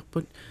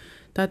пулаартингарпут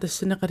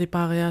таатассина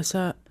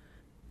қалипаариаасаа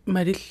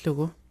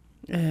малиллугу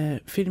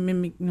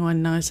фильмимик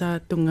нуаннарисаа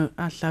тунга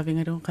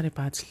ааллаавингалугу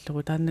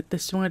қалипаатиллугу таанна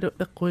тассунгалу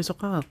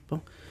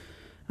эққуисоқарерпо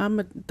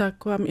аама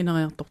тааккуами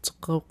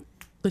инериартортеққеруq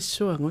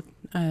qissuangut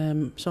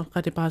соор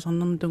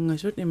қалипаасарнерм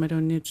тунгасут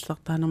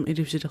ималуунниутсартаанерм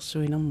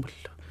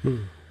илусилерсуинермуллу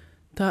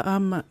таа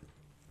аама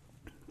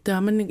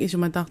тааманник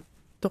исуматаар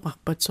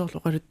тоқарпат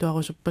соорлу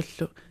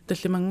оқалуттуарусуппаллу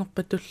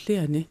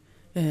таллимангорпатуллиани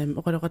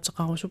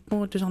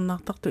оқалоқатеқарусуппугу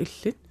тусарнаартарту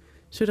иллит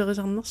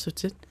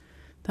сулерисарнерсутит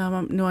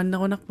таама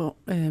нуаннерунарпо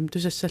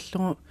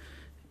тусассаллугу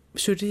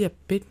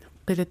сулиаппит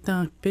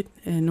қилаттаагаппит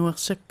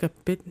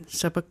нуерсаккаппит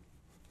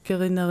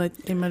сапаккеринерит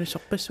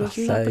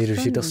ималусорпассуусиннарпа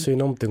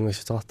илусилерсуинерм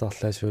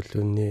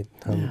тунгасутартарлаасууллуунниит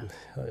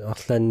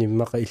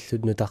арлаанниммақа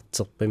иллунну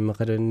тартерпа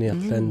иммақалуунни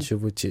арлаан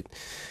сувутит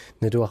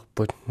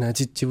налуарпут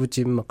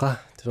наатитсивутиммақа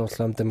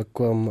тусоорлаам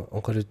тамаккуамма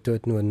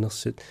оқалуттуат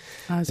нуаннерсут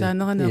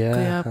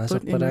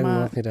саанеранеққиааппут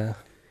имма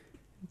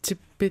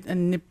типпит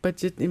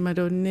анниппатит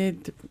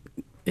ималуунниит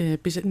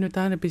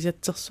писаннутаана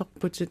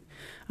писатсерсорпутит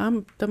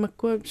аам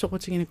тамаккуа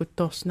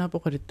соқутигиникутторсинаап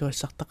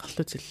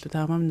оқалуттуассартақарлутиллу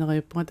таамам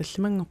нериуппунга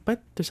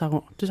таллимангорпат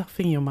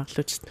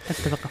тусарфигиумаарлутит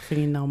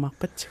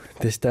аттавеқарфигиннарумаарпатсигут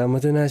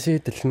тастааматунаси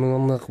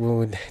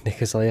таллимангорнеқвугут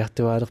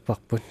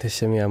накасариартуаалерпарпут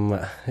тассами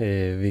аама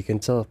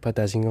викентерпа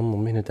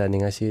таасингорнэрми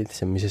нутаанигаси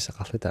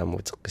саммисассақарлу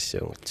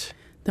таамуутеққиссуугут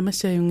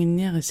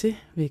тамассааюнгинниариси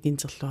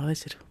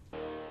викинтерлуарисалу